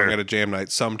plays this song at a jam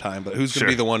night sometime, but who's going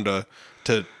to be the one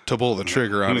to pull the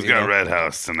trigger on it? Who's got Red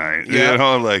House tonight? Yeah. You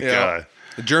know, like,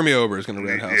 Jeremy Ober is going to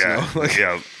Red House. Yeah. You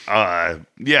know? Like,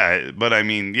 yeah. But I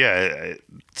mean, yeah.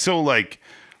 So like,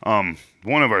 one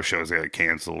of our shows got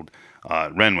canceled.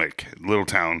 Renwick, little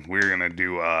town. We're gonna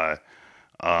do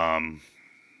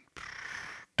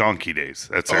Donkey Days.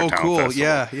 That's our Oh, town cool.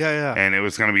 festival. Yeah. And it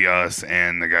was gonna be us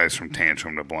and the guys from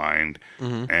Tantrum to Blind,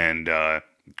 and of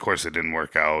course it didn't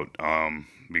work out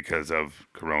because of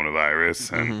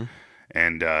coronavirus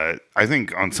and I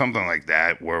think on something like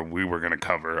that where we were gonna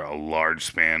cover a large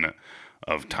span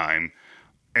of time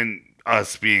and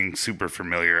us being super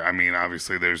familiar. I mean,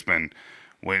 obviously there's been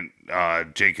when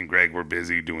Jake and Greg were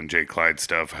busy doing Jake Clyde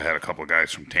stuff. I had a couple of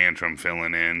guys from Tantrum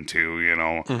filling in too, you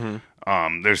know.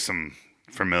 There's some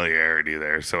familiarity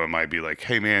there, so it might be like,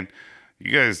 hey man,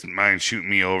 you guys mind shooting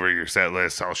me over your set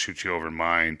list? I'll shoot you over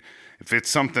mine. If it's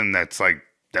something that's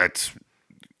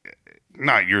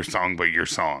not your song but your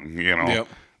song, you know, Yep.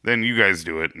 then you guys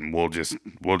do it, and we'll just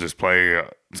play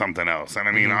something else. And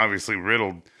I mean, obviously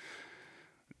Riddled,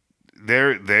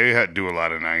 they do a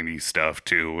lot of 90s stuff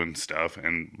too and stuff,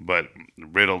 but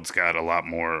Riddled's got a lot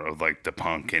more of like the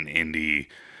punk and indie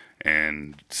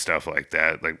and stuff like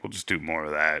that. Like, we'll just do more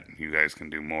of that. You guys can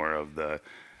do more of the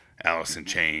Alice in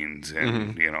Chains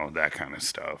and you know, that kind of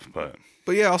stuff. But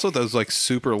yeah, also those like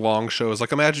super long shows.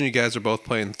 Like, imagine you guys are both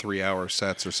playing 3-hour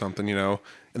sets or something, you know,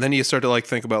 and then you start to like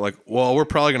think about like, well, we're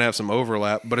probably gonna have some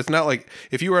overlap, but it's not like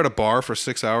if you were at a bar for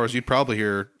 6 hours, you'd probably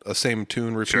hear a same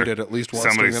tune repeated at least once.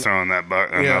 Somebody's throwing that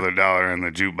another $1 in the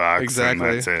jukebox. Exactly.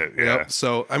 And that's it. Yeah. Yep.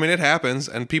 So I mean, it happens,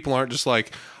 and people aren't just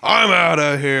like, I'm out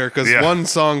of here because Yeah. one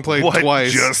song played What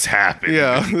twice. just happened?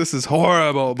 Yeah, this is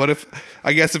horrible. But if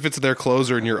it's their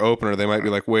closer and your opener, they might be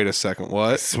like, wait a second,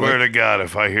 what? Swear to God,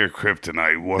 if I hear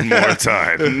Kryptonite one more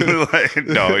time. Like,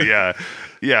 no, yeah.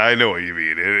 Yeah, I know what you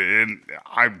mean. And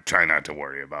I try not to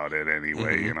worry about it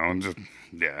anyway, you know, and just,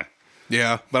 yeah.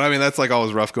 Yeah, but I mean, that's like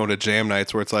always rough going to jam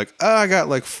nights where it's like, oh, I got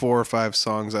like 4 or 5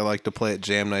 songs I like to play at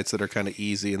jam nights that are kind of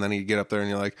easy, and then you get up there and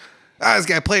you're like, this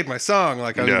guy played my song,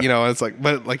 like, Yeah. you know, it's like,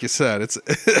 but like you said, it's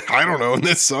I don't know in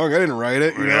this song, I didn't write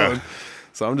it, you know, and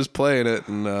so I'm just playing it,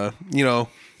 and you know,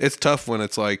 it's tough when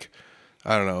it's like,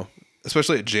 I don't know,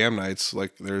 especially at jam nights,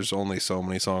 like there's only so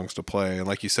many songs to play, and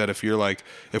like you said, if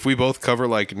we both cover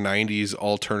like 90s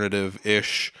alternative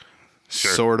ish.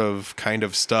 Sure. Sort of kind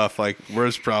of stuff, like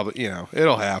where's probably, you know,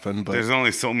 it'll happen, but There's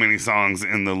only so many songs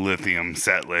in the Lithium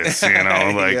set list, you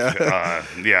know, like,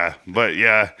 but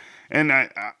yeah. And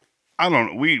I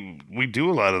don't, we do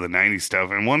a lot of the 90s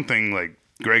stuff. And one thing, like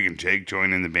Greg and Jake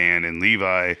joining the band and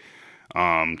Levi,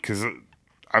 cause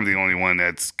I'm the only one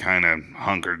that's kind of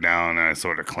hunkered down, and I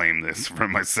sort of claim this for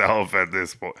myself at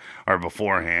this point or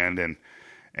beforehand.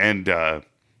 And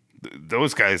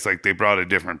those guys, like, they brought a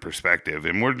different perspective,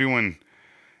 and we're doing,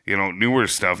 you know, newer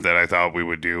stuff that I thought we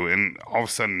would do, and all of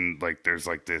a sudden, like, there's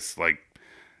like this like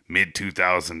mid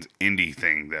 2000s indie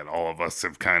thing that all of us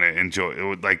have kind of enjoyed. It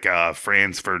would like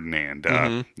Franz Ferdinand.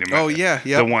 Oh yeah,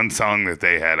 the one song that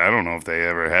they had. I don't know if they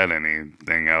ever had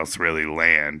anything else really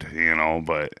land, you know,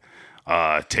 but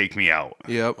Take Me Out.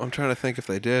 Yep, I'm trying to think if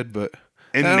they did, but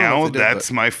And I don't know now if they did,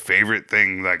 that's my favorite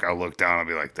thing. Like, I'll look down, I'll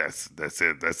be like, that's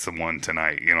it. That's the one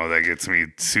tonight. You know, that gets me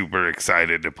super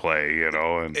excited to play, you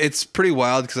know. And it's pretty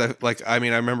wild because I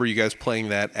remember you guys playing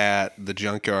that at the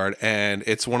Junkyard, and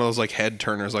it's one of those like head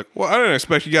turners. Like, well, I didn't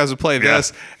expect you guys to play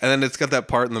this, and then it's got that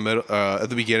part in the middle at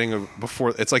the beginning of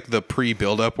before. It's like the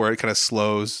pre-build up where it kind of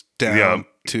slows down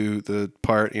to the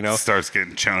part, you know, starts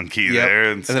getting chunky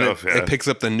there and stuff. Then it picks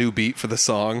up the new beat for the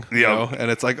song, you know,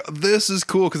 and it's like, this is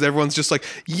cool because everyone's just like,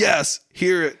 yes,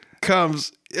 here it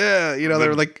comes. Yeah, you know,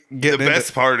 they're like getting the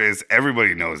best part is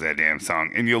everybody knows that damn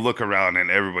song, and you'll look around and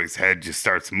everybody's head just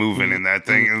starts moving in that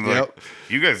thing, and like,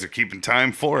 you guys are keeping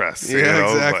time for us. Yeah, you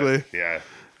know? exactly. But, yeah.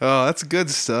 Oh, that's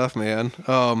good stuff, man.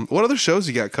 What other shows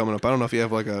you got coming up? I don't know if you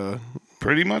have like a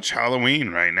pretty much Halloween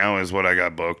right now is what I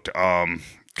got booked.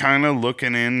 Kind of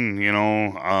looking in, you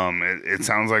know, it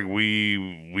sounds like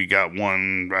we got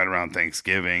one right around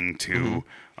Thanksgiving too.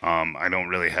 I don't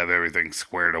really have everything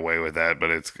squared away with that, but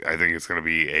I think it's going to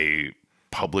be a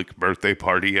public birthday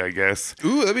party, I guess.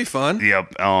 Ooh, that'd be fun.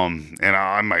 Yep. And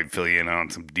I might fill you in on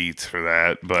some deets for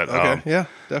that, but okay, yeah,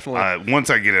 definitely. Once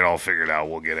I get it all figured out,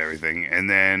 we'll get everything, and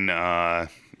then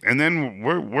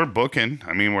we're booking.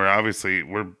 I mean,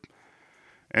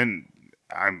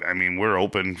 I mean, we're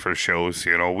open for shows,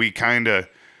 you know. We kind of,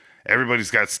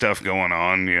 everybody's got stuff going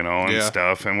on, you know, and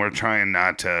stuff, and we're trying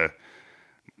not to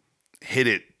hit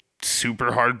it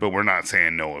super hard, but we're not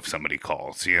saying no if somebody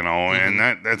calls, you know, and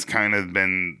that's kind of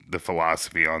been the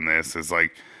philosophy on this is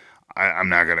like, I'm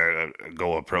not going to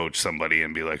go approach somebody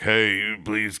and be like, hey,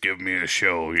 please give me a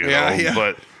show, you know,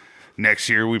 but next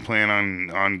year we plan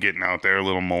on getting out there a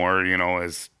little more, you know,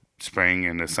 as spring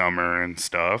into summer and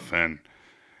stuff, and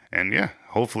yeah,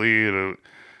 hopefully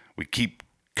we keep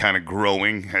kind of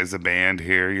growing as a band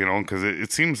here, because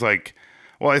it seems like,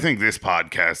 well, I think this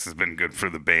podcast has been good for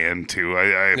the band too.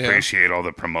 I appreciate all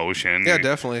the promotion. Yeah,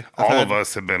 definitely. All of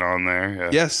us have been on there. Yeah.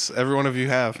 Yes, every one of you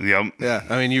have. Yep. Yeah,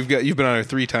 I mean, you've been on here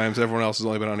 3 times. Everyone else has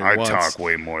only been on here once. I talk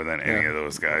way more than any of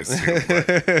those guys too.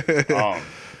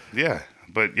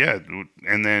 But,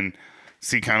 and then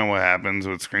see kind of what happens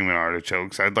with Screaming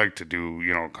Artichokes. I'd like to do,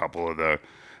 a couple of the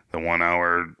 1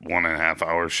 hour, 1.5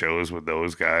 hour shows with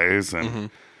those guys,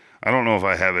 and I don't know if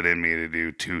I have it in me to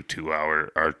do 2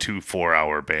 2-hour or 2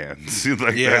 4-hour bands.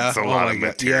 That's a lot of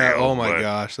material. Yeah, oh my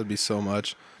gosh, that'd be so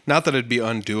much. Not that it'd be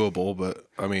undoable, but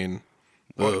I mean,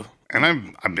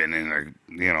 and I've been in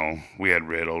we had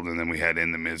Riddled, and then we had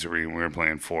In the Misery, and we were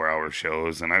playing 4-hour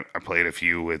shows, and I played a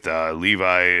few with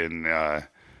Levi and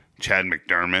Chad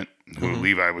McDermott, who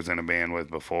Levi was in a band with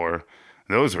before.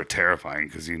 Those were terrifying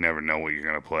because you never know what you're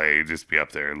gonna play. You just be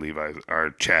up there,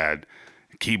 and Chad,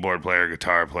 keyboard player,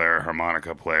 guitar player,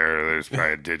 harmonica player. There's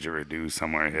probably a didgeridoo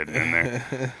somewhere hidden in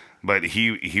there. But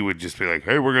he would just be like,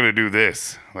 "Hey, we're gonna do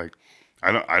this." Like,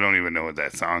 I don't even know what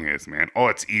that song is, man. Oh,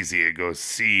 it's easy. It goes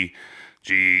C,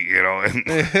 G,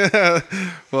 And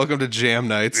welcome to Jam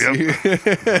Nights.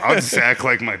 Yep. I'll just act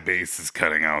like my bass is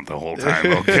cutting out the whole time.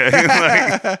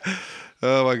 Okay.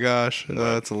 Oh my gosh,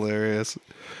 that's hilarious.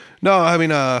 No, I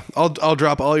mean, I'll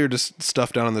drop all your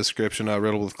stuff down in the description.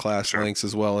 Riddled with Class links,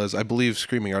 as well as I believe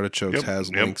Screaming Artichokes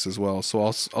has links as well. So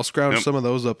I'll scrounge some of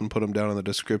those up and put them down in the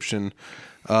description.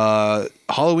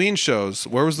 Halloween shows.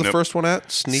 Where was the first one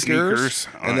at? Sneakers.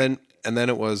 And then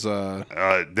it was.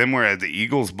 Then we're at the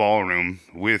Eagles Ballroom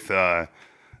with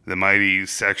the mighty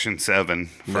Section 7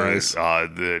 for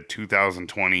the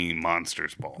 2020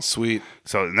 Monsters Ball. Sweet.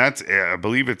 So and that's, I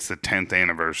believe it's the 10th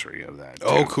anniversary of that.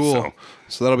 Oh, cool.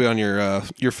 So that'll be on your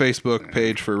Facebook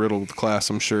page for Riddled with Class,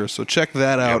 I'm sure. So check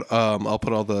that out. I'll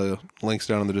put all the links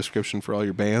down in the description for all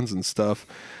your bands and stuff.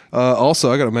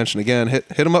 Also, I got to mention again, hit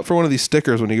him up for one of these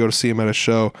stickers when you go to see him at a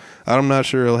show. I'm not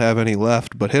sure he'll have any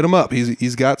left, but hit him up.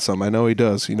 He's got some. I know he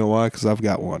does. You know why? Because I've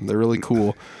got one. They're really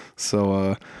cool.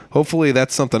 So hopefully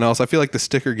that's something else. I feel like the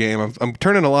sticker game, I'm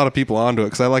turning a lot of people onto it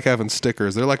because I like having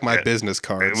stickers. They're like my business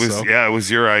cards. It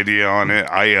was your idea on it.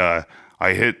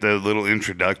 I hit the little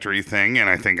introductory thing, and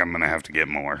I think I'm going to have to get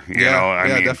more. You know? I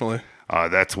mean, definitely.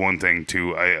 That's one thing,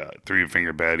 too. Three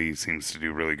Finger Betty seems to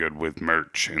do really good with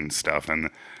merch and stuff, and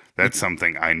that's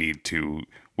something I need to...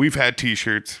 We've had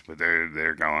T-shirts, but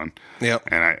they're gone. Yep.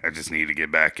 And I just need to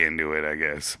get back into it, I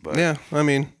guess. But yeah, I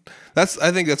mean, I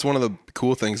think that's one of the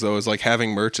cool things, though, is like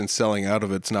having merch and selling out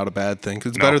of it's not a bad thing.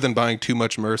 'Cause it's better than buying too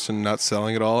much merch and not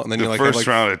selling it all. And then the first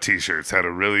round of T-shirts had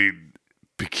a really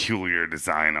peculiar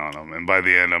design on them, and by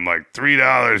the end I'm like,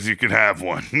 $3, you could have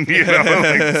one.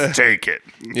 Like, take it.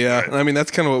 Yeah, but, I mean,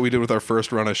 that's kind of what we did with our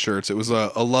first run of shirts. It was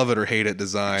a love it or hate it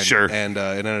design. Sure. And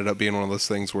it ended up being one of those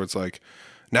things where it's like,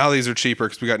 now these are cheaper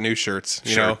because we got new shirts,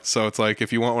 you know? So it's like,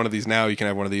 if you want one of these now, you can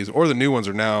have one of these, or the new ones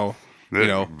are now,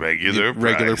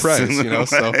 regular price,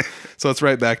 so it's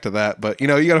right back to that. But you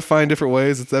got to find different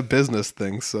ways. It's that business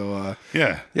thing. So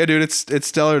yeah, dude, it's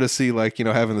stellar to see, like,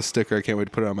 having the sticker. I can't wait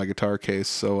to put it on my guitar case.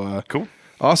 So cool,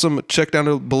 awesome. Check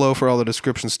down below for all the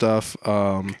description stuff.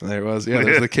 There it was. Yeah,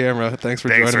 there's the camera. Thanks for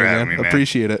joining me, man.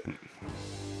 Appreciate it.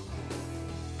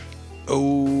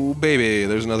 Oh, baby,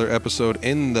 there's another episode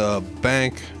in the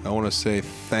bank. I want to say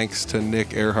thanks to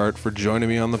Nick Earhart for joining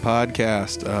me on the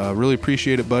podcast. Really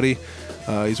appreciate it, buddy.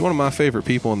 He's one of my favorite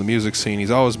people in the music scene.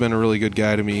 He's always been a really good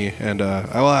guy to me, and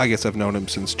I guess I've known him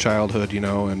since childhood,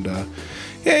 and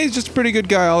yeah, he's just a pretty good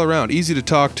guy all around. Easy to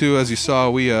talk to, as you saw.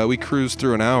 We cruised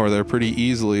through an hour there pretty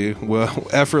easily. Well,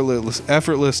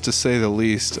 effortless to say the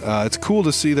least. It's cool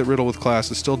to see that Riddled with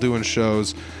Class is still doing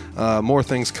shows. More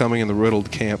things coming in the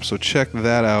Riddled camp, so check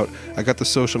that out. I got the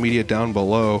social media down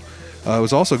below. It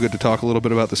was also good to talk a little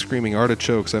bit about the Screaming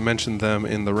Artichokes. I mentioned them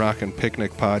in the Rockin'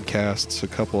 Picnic podcasts a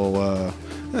couple,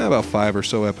 about 5 or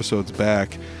so episodes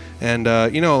back. And,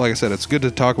 like I said, it's good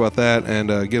to talk about that and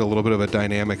get a little bit of a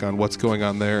dynamic on what's going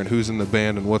on there and who's in the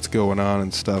band and what's going on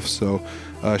and stuff. So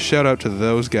shout out to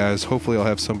those guys. Hopefully I'll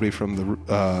have somebody from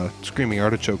the Screaming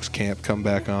Artichokes camp come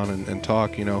back on and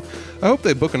talk, I hope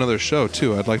they book another show,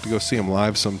 too. I'd like to go see them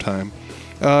live sometime.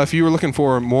 If you were looking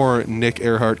for more Nick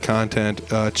Earhart content,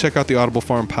 check out the Audible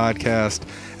Farm podcast,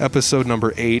 episode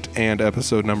number 8 and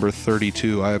episode number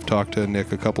 32. I have talked to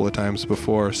Nick a couple of times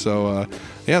before, so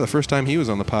the first time he was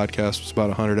on the podcast was about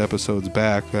 100 episodes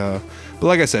back. But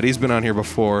like I said, he's been on here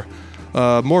before.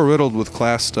 More Riddled with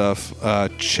Class stuff.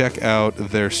 Check out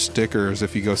their stickers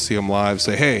if you go see them live.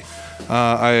 Say, hey,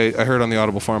 I heard on the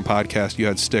Audible Farm podcast you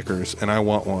had stickers, and I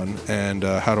want one. And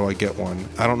how do I get one?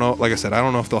 I don't know. Like I said, I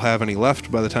don't know if they'll have any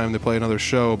left by the time they play another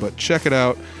show, but check it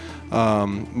out.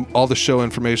 All the show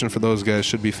information for those guys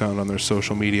should be found on their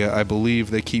social media. I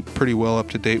believe they keep pretty well up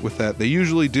to date with that. They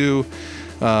usually do.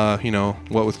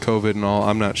 What with COVID and all,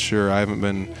 I'm not sure. I haven't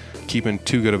been keeping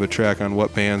too good of a track on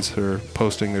what bands are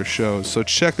posting their shows. So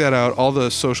check that out. All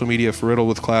the social media for Riddle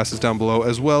with Class is down below,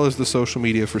 as well as the social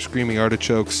media for Screaming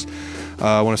Artichokes.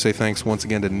 I want to say thanks once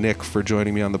again to Nick for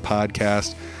joining me on the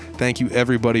podcast. Thank you,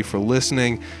 everybody, for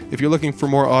listening. If you're looking for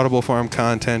more Audible Farm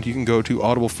content, you can go to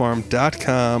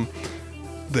audiblefarm.com.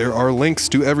 There are links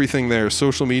to everything there,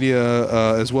 social media,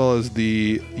 as well as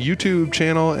the YouTube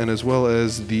channel and as well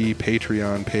as the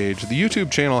Patreon page. The YouTube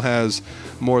channel has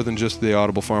more than just the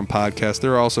Audible Farm podcast.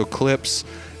 There are also clips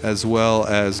as well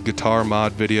as guitar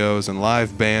mod videos and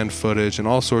live band footage and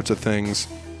all sorts of things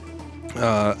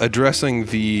addressing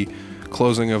the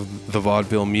closing of the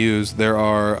Vaudeville Muse. There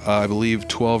are, I believe,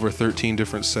 12 or 13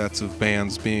 different sets of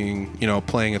bands being,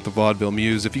 playing at the Vaudeville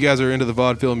Muse. If you guys are into the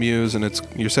Vaudeville Muse and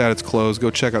you're sad it's closed, go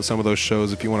check out some of those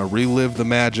shows. If you want to relive the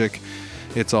magic,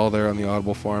 it's all there on the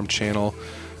Audible Farm channel.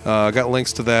 Got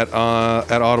links to that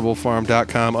at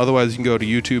audiblefarm.com. Otherwise, you can go to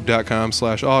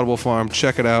youtube.com/audiblefarm.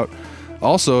 Check it out.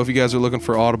 Also, if you guys are looking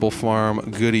for Audible Farm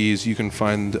goodies, you can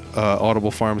find Audible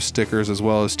Farm stickers as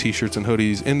well as t-shirts and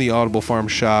hoodies in the Audible Farm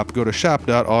shop. Go to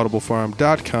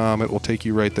shop.audiblefarm.com. It will take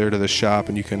you right there to the shop,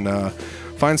 and you can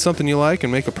find something you like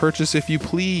and make a purchase if you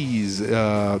please.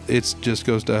 It just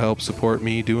goes to help support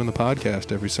me doing the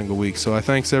podcast every single week. So I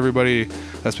thanks everybody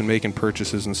that's been making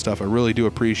purchases and stuff. I really do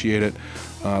appreciate it.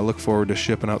 I look forward to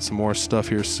shipping out some more stuff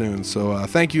here soon. So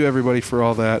thank you, everybody, for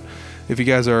all that. If you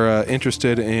guys are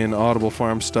interested in Audible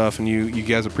Farm stuff and you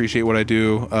guys appreciate what I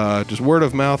do, just word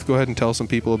of mouth, go ahead and tell some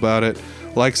people about it.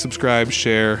 Like, subscribe,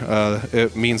 share.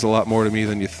 It means a lot more to me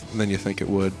than you think it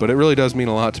would. But it really does mean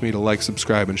a lot to me to like,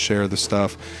 subscribe, and share the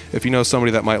stuff. If you know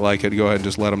somebody that might like it, go ahead and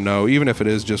just let them know. Even if it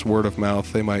is just word of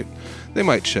mouth, they might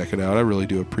check it out. I really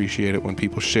do appreciate it when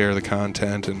people share the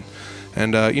content and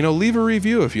leave a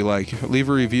review if you like. Leave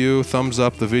a review, thumbs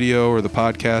up the video or the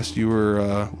podcast you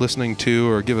were listening to,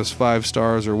 or give us 5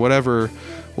 stars or whatever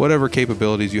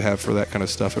capabilities you have for that kind of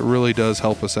stuff. It really does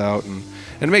help us out, and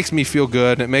it makes me feel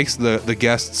good, and it makes the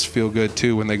guests feel good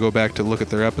too when they go back to look at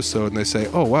their episode and they say,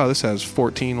 oh wow, this has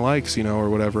 14 likes, or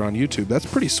whatever on YouTube. That's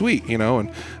pretty sweet, and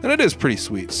it is pretty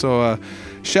sweet. So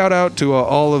shout out to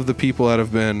all of the people that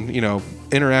have been,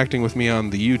 interacting with me on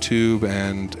the YouTube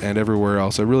and everywhere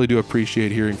else. I really do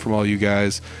appreciate hearing from all you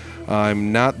guys.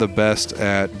 I'm not the best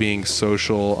at being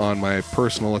social on my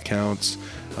personal accounts.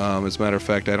 As a matter of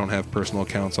fact, I don't have personal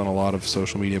accounts on a lot of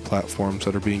social media platforms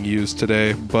that are being used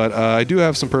today, but I do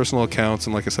have some personal accounts,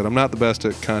 and like I said, I'm not the best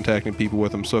at contacting people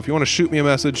with them. So if you want to shoot me a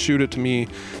message, shoot it to me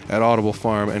at Audible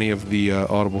Farm. Any of the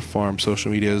Audible Farm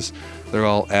social medias, they're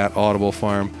all at Audible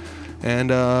Farm.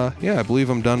 And I believe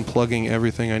I'm done plugging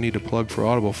everything I need to plug for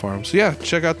Audible Farm. So yeah,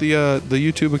 check out the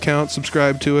YouTube account,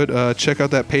 subscribe to it, check out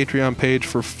that Patreon page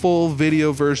for full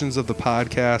video versions of the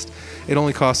podcast. It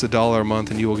only costs $1 a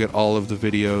month, and you will get all of the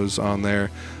videos on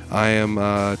there. I am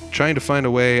trying to find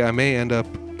a way. I may end up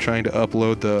trying to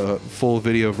upload the full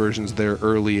video versions there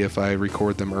early if I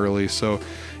record them early. So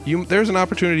there's an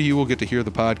opportunity you will get to hear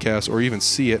the podcast or even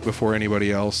see it before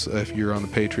anybody else if you're on the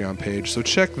Patreon page. So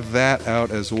check that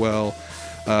out as well.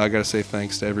 I got to say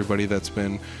thanks to everybody that's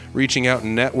been reaching out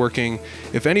and networking.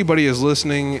 If anybody is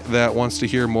listening that wants to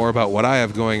hear more about what I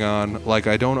have going on, like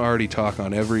I don't already talk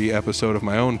on every episode of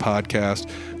my own podcast,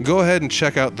 go ahead and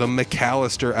check out the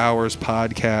McAllister Hours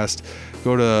podcast.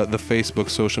 Go to the Facebook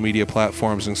social media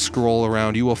platforms and scroll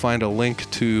around. You will find a link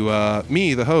to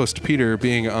me, the host, Peter,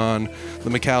 being on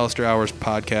the McAllister Hours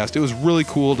podcast. It was really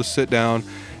cool to sit down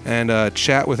and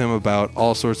chat with him about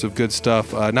all sorts of good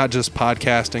stuff, not just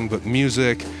podcasting, but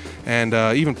music and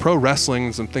even pro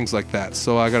wrestling and things like that.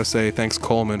 So I got to say thanks,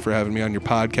 Coleman, for having me on your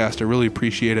podcast. I really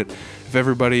appreciate it. If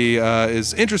everybody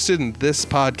is interested in this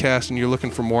podcast and you're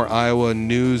looking for more Iowa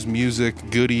news, music,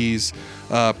 goodies,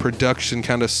 production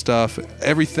kind of stuff,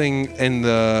 everything in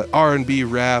the R&B,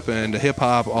 rap, and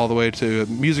hip-hop, all the way to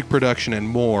music production and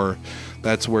more,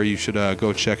 that's where you should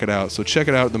go check it out. So check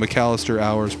it out, the McAllister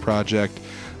Hours Project.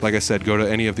 Like I said, go to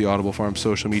any of the Audible Farm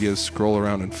social medias, scroll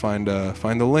around, and find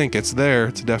the link. It's there.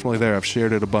 It's definitely there. I've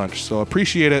shared it a bunch. So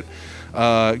appreciate it.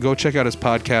 Go check out his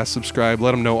podcast, subscribe,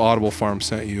 let him know Audible Farm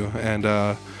sent you.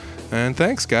 And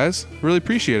thanks, guys. Really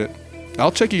appreciate it.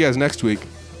 I'll check you guys next week.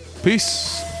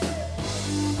 Peace.